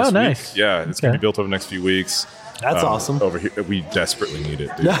Oh, week. nice. Yeah, it's gonna Okay. be built over the next few weeks. That's awesome. Over here, we desperately need it,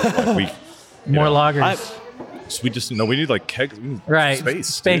 dude. Like, More know, lagers. we just we need like kegs. We need Right. space.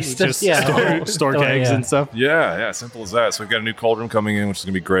 Space. dude. Just, yeah. Store Oh, kegs yeah. and stuff. Yeah, simple as that. So we've got a new cold room coming in, which is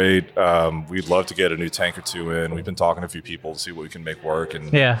gonna be great. We'd love to get a new tank or two in. We've been talking to a few people to see what we can make work,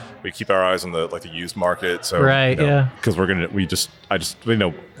 and Yeah. we keep our eyes on the used market. So Right, yeah. because we're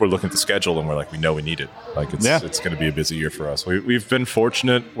looking at the schedule and we're like, we know we need it. Like it's gonna be a busy year for us. We've been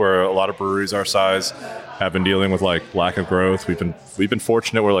fortunate where a lot of breweries our size have been dealing with like lack of growth. We've been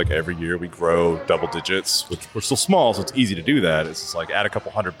fortunate where like every year we grow double digits, which we're still small, so it's easy to do that. It's just like add a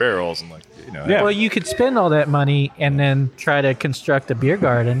couple hundred barrels and like Well, you could spend all that money and then try to construct a beer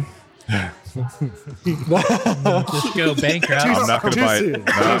garden. Just go bankrupt. I'm not gonna Too bite. soon. Not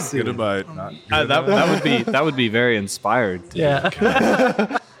gonna bite. Not gonna bite. That would be very inspired. Yeah.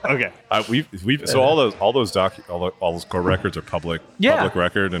 Okay. So all those core records are public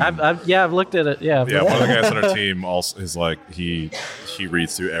record. And I've looked at it. Yeah. yeah, one of the guys on our team also is like he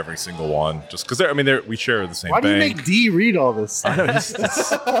reads through every single one just because we share the same Why do you bank. make D read all this? I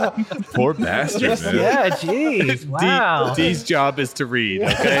know, poor bastard, man. Yeah, jeez. Wow. D's job is to read.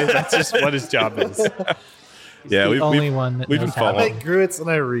 Okay, that's just what his job is. Yeah, the only one that we've been knows how. I following make grits and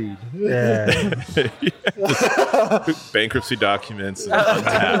I read. Yeah. bankruptcy documents. And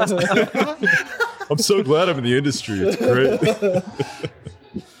Untapped. I'm so glad I'm in the industry. It's great.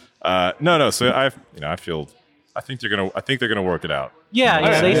 No. So I think they're gonna work it out.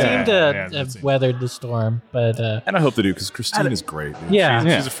 Yeah, they seem to that's have weathered the storm, but And I hope they do because Christine is great. dude. Yeah.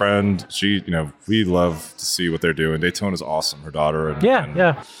 She's a friend. We love to see what they're doing. Daytona's awesome. Her daughter. And,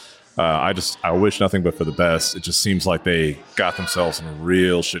 yeah. I wish nothing but for the best. It just seems like they got themselves in a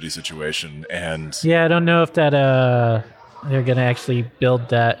real shitty situation, and Yeah, I don't know if that they're gonna actually build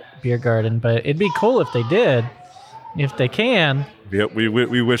that beer garden, but it'd be cool if they did, if they can. we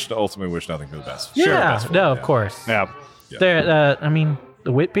ultimately wish nothing for the best. Yeah, Sure, the best for no, them, of course. Yeah. There, I mean,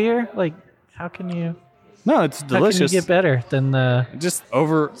 the wit beer, like, how can you? No, it's How can you delicious. get better than the Just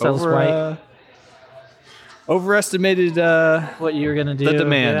Sells white. overestimated what you're gonna do? the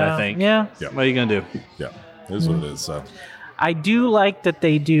demand. Yeah. I think. Yeah, What are you gonna do? Yeah, it is what it is. So, I do like that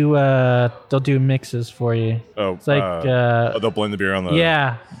they do. They'll do mixes for you. It's like they'll blend the beer on the.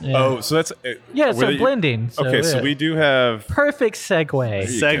 yeah. Oh, so that's Yeah, where so blending. So Okay, so we do have. perfect segue. There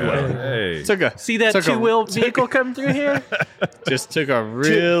you Segue. go. Hey. Took a See that took a- two-wheel vehicle come through here? Just took a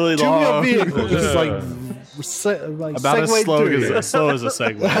really Two-wheel long. vehicle, just like About as segued slow through. as a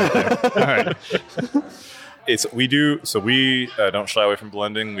segue. Right there. All right. We don't shy away from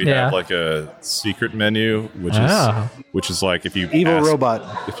blending. We Yeah. have like a secret menu, Ah. which is like if you Evil ask, robot.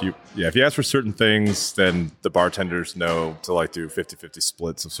 If you ask for certain things, then the bartenders know to like do 50-50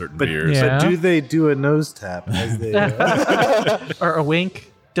 splits of certain beers. Yeah. But do they do a nose tap? As they, Or a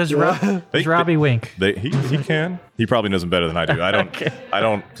wink? Does Robbie wink? He can. He probably knows them better than I do. I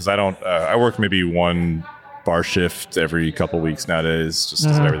don't because I work maybe one bar shift every couple weeks nowadays, just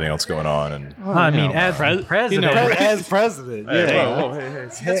because of everything else going on. And I mean, as president. as president, yeah.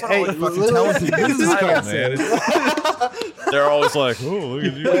 Hey, listen, this is Oh, man, they're always like, "Oh, look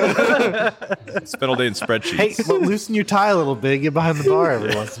at you!" Spend all day in spreadsheets. Hey, loosen your tie a little bit. Get behind the bar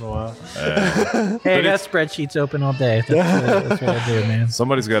every once in a while. Hey, I got spreadsheets open all day. That's what I do, man.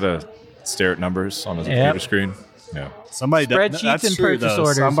 Somebody's got to stare at numbers on his computer screen. Yeah. Somebody Spreadsheets that's and true, purchase though.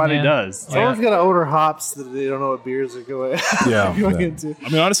 orders, Somebody man. does. Someone's got to order hops that they don't know what beers are going, going into. I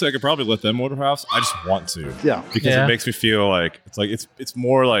mean, honestly, I could probably let them order house. I just want to. Yeah. Because Yeah. it makes me feel like it's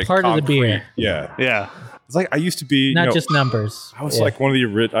more like Part of the concrete. beer. Yeah. Yeah. It's like I used to be. Not just numbers. I was like one of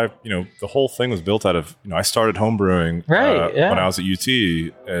the the whole thing was built out of, I started home brewing Right, yeah. when I was at UT,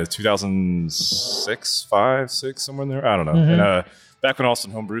 2006, 5, 6, somewhere in there. I don't know. Mm-hmm. And back when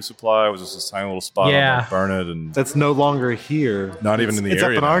Austin Home Brew Supply was just this tiny little spot Yeah. on Burnett and That's no longer here. Not even in the it's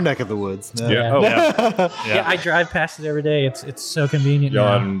area up in now. our neck of the woods. now. yeah. Oh, Yeah, I drive past it every day. It's so convenient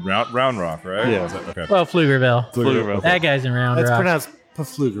y'all now. in Round Rock, right? Yeah. Is that- okay. Well, Pflugerville. Pflugerville. That guy's in Round That's Rock. pronounced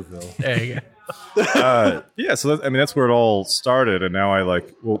Pflugerville. There you go. Yeah, so that's where it all started, and now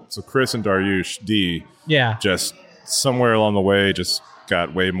so Chris and Daryush D Yeah, just somewhere along the way just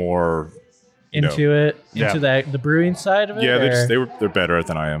got way more into it, Yeah. into the brewing side of it. Yeah, or- they're better at it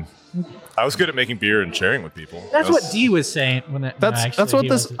than I am. I was good at making beer and sharing with people. That's what D was saying when it. That's what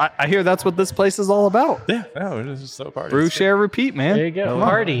this. I hear that's what this place is all about. Yeah, no, it is just so party. Brew, share, repeat, man. There you go.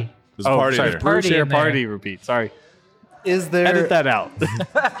 Party. There's a party sorry, there. brew, Party share, in there. party, repeat. Sorry. Is there Edit that out.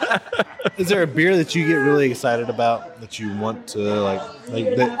 is there a beer that you get really excited about that you want to like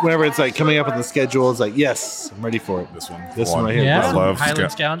that whenever it's like coming up in the schedule, it's like, yes, I'm ready for it. This one. This one right here. Yeah, I love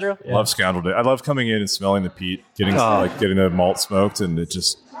Highland Scoundrel. Yeah. Love Scoundrel Day. I love coming in and smelling the peat, getting the malt smoked, and it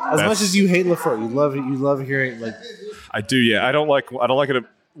just As much as you hate Lafroy, you love it. You love hearing like I do. Yeah, I don't like it.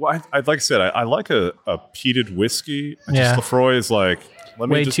 Well, like I said, I like a peated whiskey. Yeah. Lafroy is like, let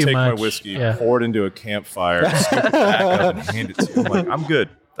me Way just too take my much. whiskey, Yeah. pour it into a campfire, scoop it back up, and hand it to you. I'm like, I'm good.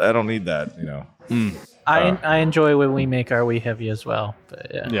 I don't need that. I enjoy when we make our wee heavy as well.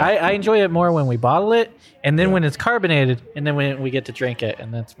 But Yeah. I enjoy it more when we bottle it, and then when it's carbonated, and then when we get to drink it,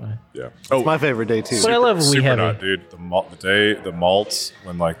 and that's my. Yeah. it's my favorite day too. But I love wee Supernaut, heavy. dude. The malts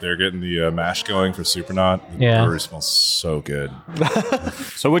when they're getting the mash going for Supernaut. The Yeah. brewery smells so good.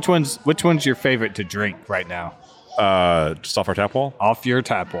 So which one's your favorite to drink right now? Just off our tap wall. Off your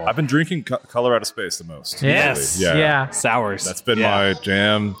tap wall. I've been drinking Color Out of Space the most. Yes. lately. Yeah. Sours. That's been my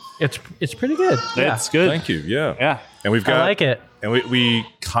jam. It's pretty good. Yeah. It's good. Thank you. Yeah. Yeah. And we've got. I like it. And we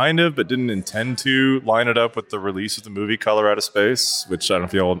kind of, but didn't intend to line it up with the release of the movie Color Out of Space, which I don't know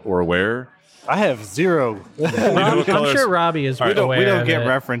if y'all were aware. I have zero. I'm sure Robbie is aware We don't of get it.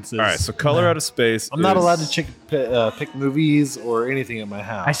 references. All right, so Color Out of Space. I'm not is- allowed to pick movies or anything at my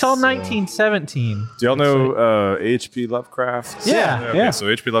house. I saw so- 1917. Do y'all know H.P. Lovecraft? Yeah, Okay, yeah. So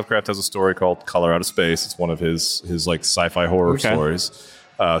H.P. Lovecraft has a story called Color Out of Space. It's one of his like sci-fi horror stories,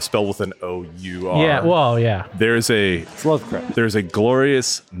 spelled with an O-U-R. Yeah, well, yeah. There's a It's Lovecraft. There's a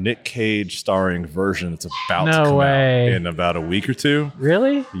glorious Nick Cage starring version that's about to No come way. out in about a week or two.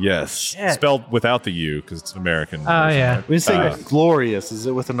 Really? Yes, Shit. spelled without the U because it's an American. Oh, version, yeah. right? When you say glorious, is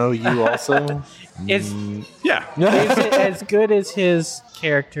it with an OU also? Is Yeah. is it as good as his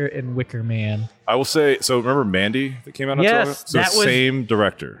character in Wicker Man? I will say. So remember Mandy that came out? not so long ago? Yes, So that was- same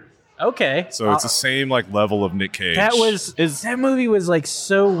director. Okay. So it's the same like level of Nick Cage. That movie was like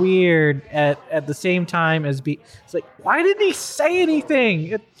so weird at the same time as it's like, why didn't he say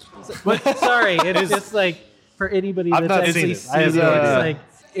anything? Sorry, it's just like for anybody I've that's not actually seen it. I seen it, have it's no like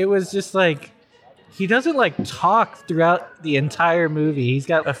it was just like he doesn't like talk throughout the entire movie. He's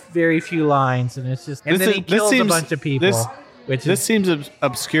got a very few lines, and it's just and then he kills a bunch of people. This seems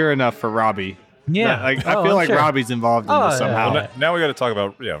obscure enough for Robbie. Yeah. That, like, I Oh, feel I'm like sure. Robbie's involved in Oh, this somehow. Well, now we got to talk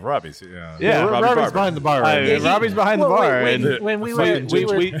about Robbie's. Yeah, Robbie Robbie's Barber. behind the bar. Right Yeah, now. Robbie's behind the Well, bar. wait, and when we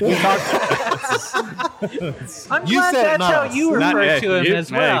we talked. I'm You glad said that's not how us. you Not- refer yeah, to him you- as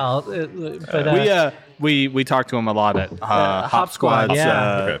hey. well. But We talked to him a lot at Hop Squad, Squad's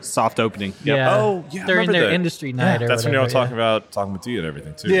yeah. Okay. soft opening. Yep. yeah, Oh, yeah, I during remember their that. industry night or That's when you were whatever, talking with D and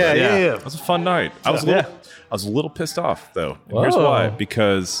everything too. Yeah, right? yeah, yeah. That was a fun night. I was a little pissed off though. And here's Whoa. why: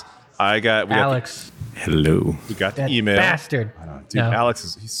 because we got Alex, hello. We got the that email. bastard. I know, dude, No.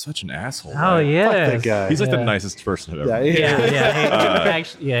 Alex he's such an asshole. Oh right? yeah, that guy. He's like the Yeah. nicest person I've ever. met.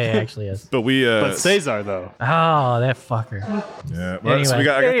 Yeah, He actually is. But we. But Cesar though. Oh, that fucker. Yeah. Well, so I Anyway.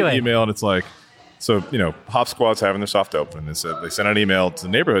 got Anyway. the email, and it's like, so Hop Squad's having their soft open. They sent an email to the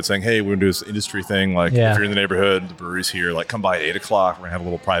neighborhood saying, "Hey, we're gonna do this industry thing. Like, Yeah. if you're in the neighborhood, the brewery's here. Like, come by at 8:00. We're gonna have a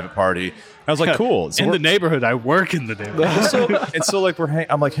little private party." And I was like, "Cool." So In we're- the neighborhood, I work in the neighborhood. and so like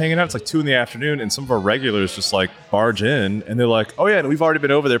I'm like hanging out. It's like 2 PM, and some of our regulars just like barge in, and they're like, "Oh yeah, and we've already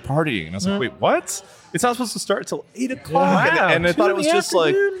been over there partying." And I was like, "Wait, what? It's not supposed to start till 8:00." Wow, And I 2 thought it was in the just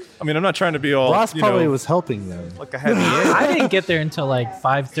like, afternoon? I mean, I'm not trying to be all. Ross you probably know, was helping them. like I had the I didn't get there until like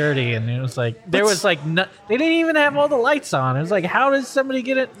 5:30, and it was like there was like no, they didn't even have all the lights on. It was like, how does somebody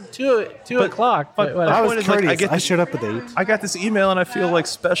get it two o'clock? But whatever. I was point is, like, I courteous. get I the- showed up at 8. I got this email and I feel like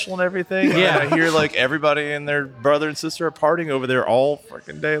special and everything. Yeah. And I hear like everybody and their brother and sister are partying over there all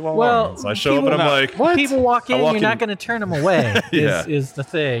freaking day long. Well, so I show up and I'm like, when people walk in, I walk you're not going to turn them away. Yeah. is the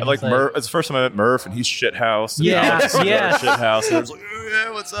thing. I like It's Murph. It's the first time I met Murph, and he's shit house. And Yeah, Alex is yes. shit house. And he was like, "Oh,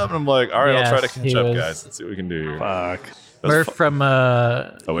 yeah, what's up?" And I'm like, "All right, I'll try to Yes, catch he up, was- guys. Let's see what we can do here." Fuck. Murph from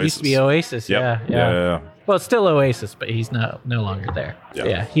used to be Oasis. Yep. Yeah. Well, it's still Oasis, but he's no longer there. Yeah.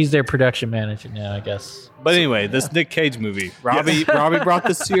 Yeah, he's their production manager now, I guess. But anyway, this Nick Cage movie. Robbie brought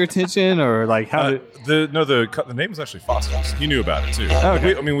this to your attention, or like how did? The name was actually Fossils. He knew about it too.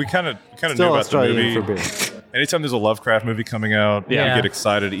 Okay. We kind of knew Still about the Australian movie. for beer. Anytime there's a Lovecraft movie coming out, Yeah. I get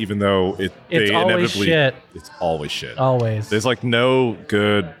excited, even though It's they always inevitably shit. It's always shit. Always. There's like no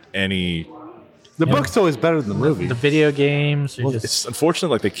good any. The book's always better than the movie. The video games are Well, just it's unfortunate.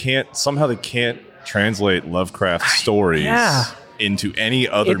 Like they can't translate Lovecraft stories Yeah. into any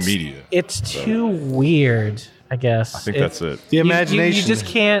other it's, media. It's too weird, I guess. I think that's it. The You imagination. just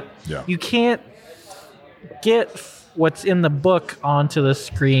can't. Yeah. You can't get what's in the book onto the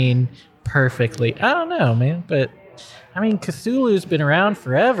screen perfectly. I don't know, man, but I mean, Cthulhu's been around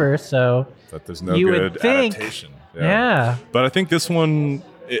forever, so That there's no you would good think- adaptation. yeah. But I think this one,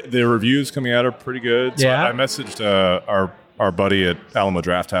 the reviews coming out are pretty good. So Yeah. I messaged our buddy at Alamo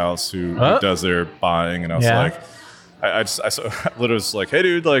Draft House who does their buying, and I was Yeah. like, I literally was like, hey,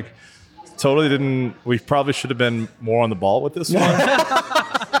 dude, like, totally didn't. We probably should have been more on the ball with this one,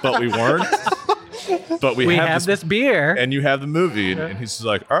 but we weren't. But we have this beer. and you have the movie, and he's just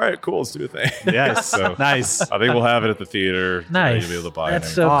like, all right, cool, let's do a thing. Yes, So nice. I think we'll have it at the theater. Nice. You'll be able to buy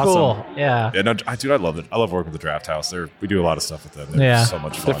That's it. so Awesome. cool. Yeah. Yeah, no, dude, I love it. I love working with the Draft House. We do a lot of stuff with them. They're Yeah. so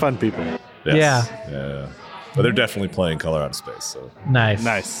much fun. They're fun people. Yes. Yeah. But they're definitely playing Color Out of Space. So Nice.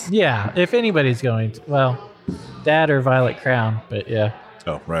 Nice. Yeah. If anybody's going to, well, that or Violet Crown, but yeah.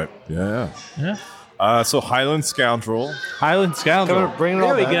 oh right, yeah. Yeah. So Highland Scoundrel. Highland Scoundrel. Bring it all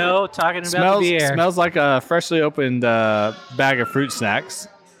There we back. go. Talking about the beer. Smells like a freshly opened bag of fruit snacks.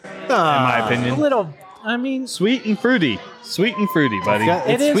 In my a opinion. little I mean, Sweet and fruity, buddy.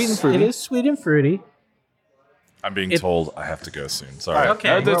 it is sweet and fruity. I'm being told I have to go soon. Sorry.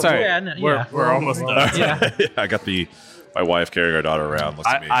 Okay, That's all right. Yeah, We're almost done. yeah. I got my wife carrying our daughter around. Looks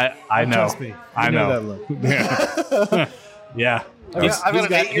at me. I know. Trust me. I You know. that look. Yeah. I've got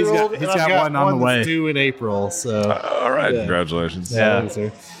an 8-year-old. he's got one on the way. That's due in April. So All right, Yeah. congratulations. Yeah.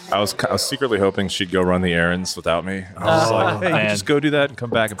 Sir. I was secretly hoping she'd go run the errands without me. I was like, hey, man. just go do that and come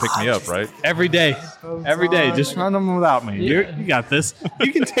back and pick me up, right? Every day. Just run them without me. You got this.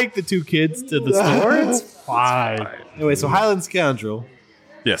 You can take the 2 kids to the store. It's fine. Anyway, so Highland Scoundrel,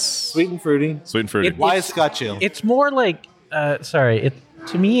 Yes. sweet and fruity. Sweet and fruity. Why is Scotch ale? It's more like,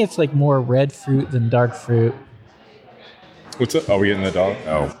 to me, it's like more red fruit than dark fruit. What's up? Are we getting a dog?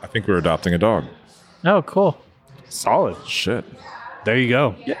 Oh, I think we're adopting a dog. Oh, cool. Solid. Shit. There you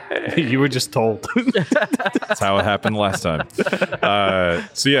go. You were just told. That's how it happened last time.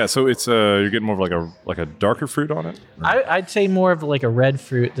 So it's you're getting more of like a darker fruit on it. I'd say more of like a red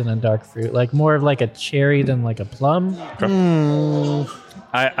fruit than a dark fruit. Like more of like a cherry than like a plum.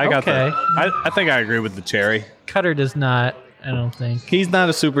 I got Okay. that. I think I agree with the cherry. Cutter does not, I don't think. He's not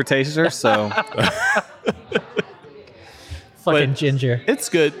a super taster, so Fucking ginger. it's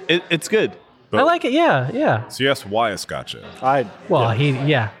good. It's good. I like it, yeah. So you asked why a Scotch ale.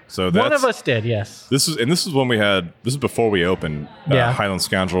 So One that's- of us did, yes. This is when we had. This is before we opened. Yeah. Highland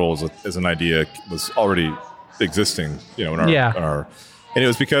Scoundrel as an idea was already existing. In our, Yeah. and it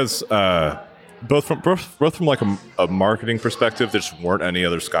was because both from like a marketing perspective, there just weren't any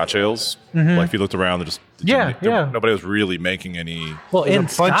other Scotch ales. Like if you looked around, nobody was really making any. Well, There's in a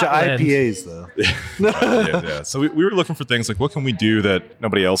bunch Scotland, of IPAs though. yeah. So we were looking for things like what can we do that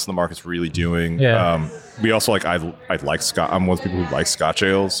nobody else in the market's really doing. Yeah. We also I like Scotch. I'm one of the people who like Scotch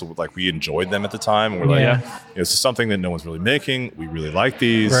ales, so like we enjoyed them at the time, and we're like, Yeah. this is something that no one's really making. We really like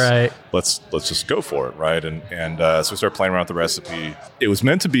these. Right. Let's just go for it, right? And so we started playing around with the recipe. It was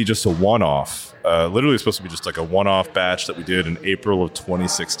meant to be just a one-off. Literally, it was supposed to be just like a one-off batch that we did in April of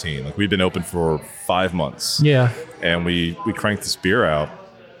 2016. Like we'd been open for 5 months. Yeah. And we cranked this beer out,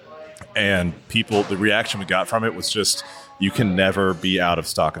 and the reaction we got from it was just, you can never be out of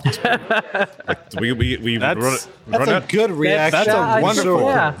stock of this beer. Like we That's run a out. good reaction. That's a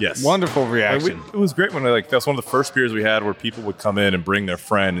wonderful, Yes. wonderful Like, reaction. it was great when that's one of the first beers we had where people would come in and bring their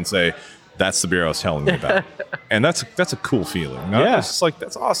friend and say, that's the beer I was telling you about. And that's a cool feeling. Yeah. It's just like,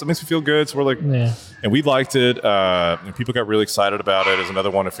 that's awesome. It makes me feel good. So we're like, Yeah. and we liked it. And people got really excited about it. As another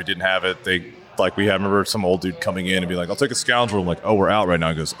one, if we didn't have it, I remember some old dude coming in and be like, I'll take a Scoundrel. I'm like, oh, we're out right now.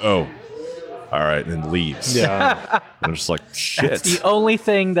 He goes, oh, all right. And then leaves. Yeah. And I'm just like, shit. That's the only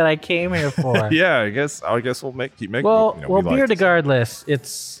thing that I came here for. Yeah, I guess we'll keep making. Well, we beer liked it. regardless,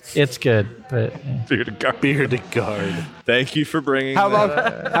 it's good, but Beer to guard. Beer to guard. Thank you for bringing. How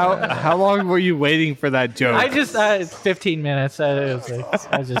that. long? How long were you waiting for that joke? I just 15 minutes. I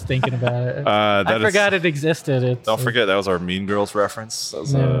was just thinking about it. I That is- forgot it existed. Don't forget that was our Mean Girls reference. That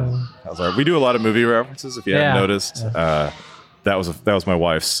was, No. we do a lot of movie references. If you Yeah. haven't noticed, that was my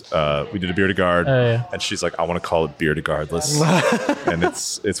wife's. We did a Beer to Guard, Oh, yeah. and she's like, I want to call it Beer to Guardless, and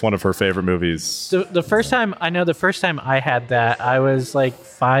it's one of her favorite movies. The first time I had that, I was like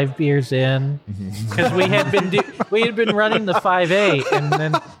 5 beers in because we had been running the 5-8,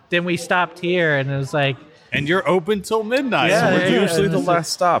 and then we stopped here, and it was like, and you're open till midnight. Yeah, We're yeah, usually yeah. the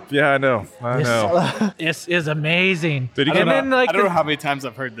last stop. Yeah, I know. this is amazing. Did he And come then, like, I don't know how many times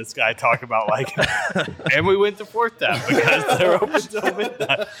I've heard this guy talk about like, and we went to Fourth Tap because they're open till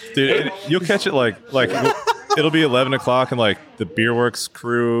midnight. Dude, and you'll catch it like it'll be 11 o'clock, and like the Beerworks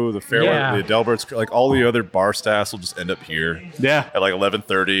crew, the Fairworks, Yeah. the Adelberts crew, like all the other bar staffs will just end up here. Yeah. At like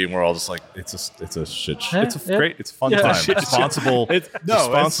 11:30, and we're all just like, it's a shit. Yeah, It's a yeah. great. It's a fun Yeah. time. Shit Responsible.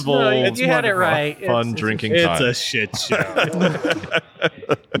 No, you had it right. Fun It's- drinking It's time. a shit show.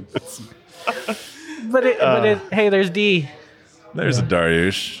 But hey, there's D. There's a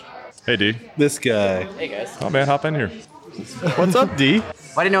Dariush. Hey D. This guy. Hey guys. Oh man, hop in here. What's up, D? Well,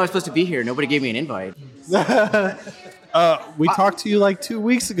 I didn't know I was supposed to be here. Nobody gave me an invite. We talked to you like 2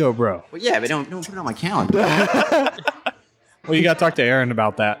 weeks ago, bro. Well, yeah, but don't put it on my calendar. Well, you got to talk to Aaron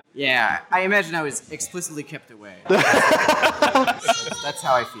about that. Yeah, I imagine I was explicitly kept away. That's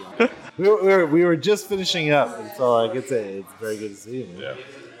how I feel. We were just finishing up, and so like it's very good to see you. Man. Yeah.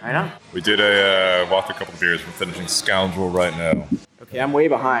 I know. We did walked a couple of beers. We're finishing Scoundrel right now. Okay, I'm way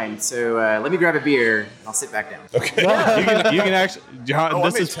behind, so let me grab a beer and I'll sit back down. Okay. You can actually, John. Oh,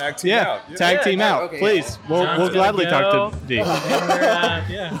 this I mean, is tag team out. Yeah. Tag team out, okay, please. yeah. We'll gladly talk to D.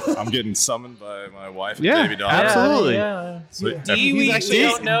 Yeah. I'm getting summoned by my wife and Yeah, baby dog. absolutely. Yeah. So, We don't know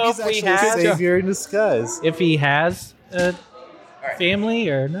He's if we actually a have savior in disguise. if he has a family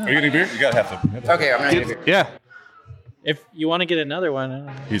or no? Are you getting a beer? You gotta have some. Okay, I'm gonna get a beer. Yeah. If you want to get another one, I don't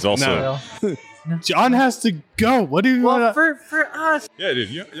know. He's also. John has to go. What do you want? For us. Yeah, dude.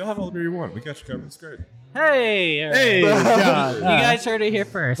 You'll have all the beer you want. We got you covered. It's great. Hey, all right. Hey, John. You guys heard it here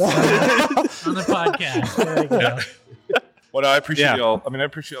first on the podcast. There we go. Well, no, I appreciate y'all. I mean, I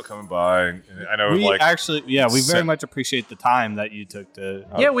appreciate y'all coming by. And I know, We like, actually, we very much appreciate the time that you took to.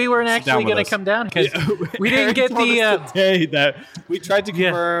 Yeah, we weren't sit down actually with going us. to come down because we didn't get the. Today that we tried to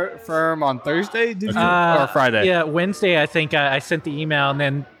confirm on Thursday, did you? Or Friday? Yeah, Wednesday. I think I sent the email, and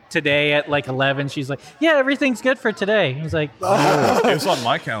then today at like 11, she's like, "Yeah, everything's good for today." I was like, it was on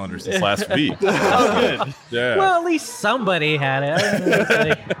my calendar since last week. Oh, good. Yeah. "Well, at least somebody had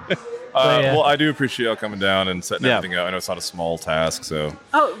it." Well, I do appreciate y'all coming down and setting everything up. I know it's not a small task, so.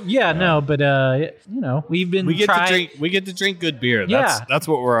 Oh yeah, no, but we've been We get trying, to drink. We get to drink good beer. Yeah. That's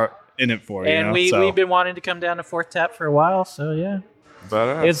what we're in it for. and we've been wanting to come down to Fourth Tap for a while. So yeah,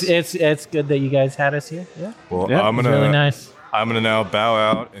 Badass. it's good that you guys had us here. Yeah, Well, Yeah, I'm it's gonna really nice. I'm gonna now bow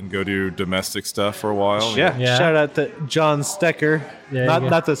out and go do domestic stuff for a while. Yeah. Yeah. Shout out to John Stecker. There you Not go.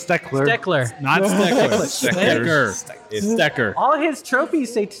 not the Steckler. Steckler. Not Stecker. It's Stecker. All his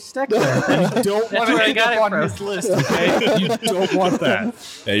trophies say Steckler. You don't That's want to where I end got up it on from. his list, okay? You don't want that.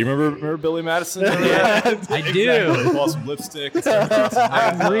 Hey, you remember Billy Madison? Yeah, I do. He bought some lipstick. And stuff across his neck.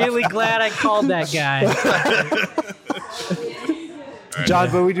 I'm really glad I called that guy.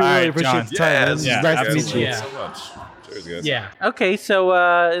 John, but we do All really right, appreciate John. the time. Yeah, It's yeah, nice to meet absolutely. you. Yeah. So much. Cheers, guys. Yeah. Okay,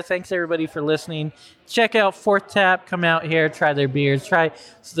 so thanks everybody for listening. Check out Fourth Tap. Come out here, try their beers, try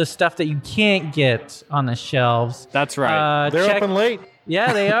the stuff that you can't get on the shelves. That's right. They're check- open late.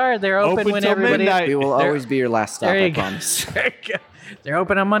 Yeah, they are. They're open, Open when till everybody. midnight. We will They're- always be your last stop, There you I go. promise. They're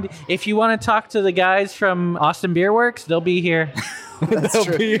open on Monday. If you want to talk to the guys from Austin Beer Works, they'll be here. That's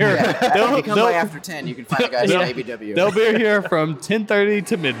true. be here. Yeah. If you come by after 10, you can find the guys at ABW. They'll be here from 10:30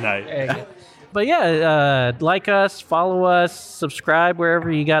 to midnight. There you go. But yeah, like us, follow us, subscribe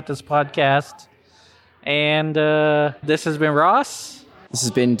wherever you got this podcast. And this has been Ross. This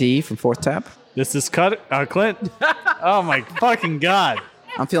has been D from Fourth Tap. This is Clint. Oh my fucking god!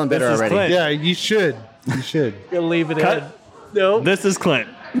 I'm feeling better This is already. Clint. Yeah, you should. You should. Gonna leave it Cut. in. Nope. This is Clint.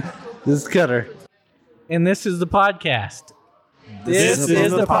 This is Cutter. And this is the podcast. This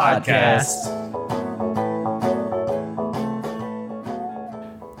is the podcast.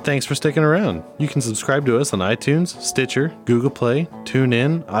 Thanks for sticking around. You can subscribe to us on iTunes, Stitcher, Google Play,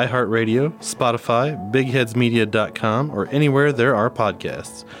 TuneIn, iHeartRadio, Spotify, BigHeadsMedia.com, or anywhere there are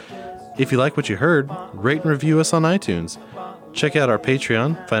podcasts. If you like what you heard, rate and review us on iTunes. Check out our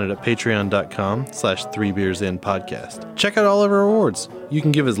Patreon. Find it at patreon.com/3beersinpodcast. Check out all of our awards. You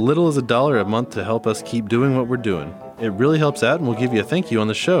can give as little as $1 a month to help us keep doing what we're doing. It really helps out and we'll give you a thank you on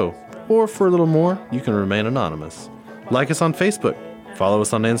the show. Or for a little more, you can remain anonymous. Like us on Facebook. Follow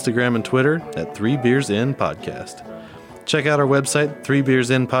us on Instagram and Twitter at 3beersinpodcast. Check out our website,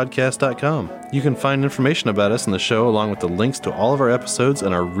 3beersinpodcast.com. You can find information about us and the show along with the links to all of our episodes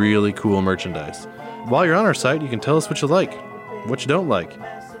and our really cool merchandise. While you're on our site, you can tell us what you like, what you don't like.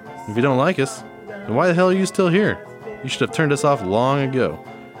 If you don't like us, then why the hell are you still here? You should have turned us off long ago.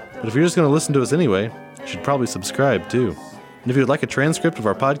 But if you're just going to listen to us anyway, you should probably subscribe too. And if you would like a transcript of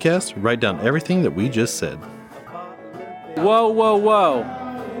our podcast, write down everything that we just said. Whoa, whoa, whoa.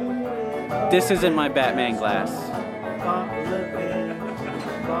 This isn't my Batman glass.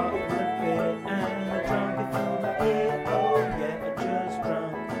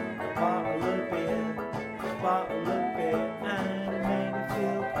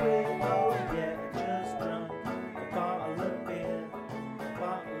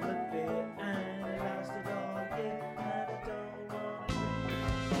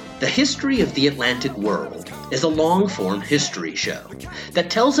 The History of the Atlantic World is a long-form history show that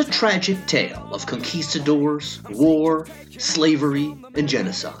tells a tragic tale of conquistadors, war, slavery, and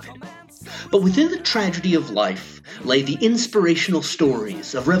genocide. But within the tragedy of life lay the inspirational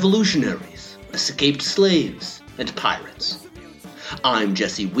stories of revolutionaries, escaped slaves, and pirates. I'm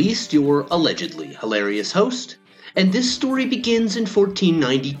Jesse Wiest, your allegedly hilarious host, and this story begins in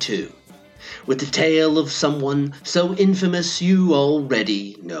 1492. With the tale of someone so infamous you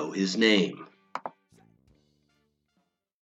already know his name.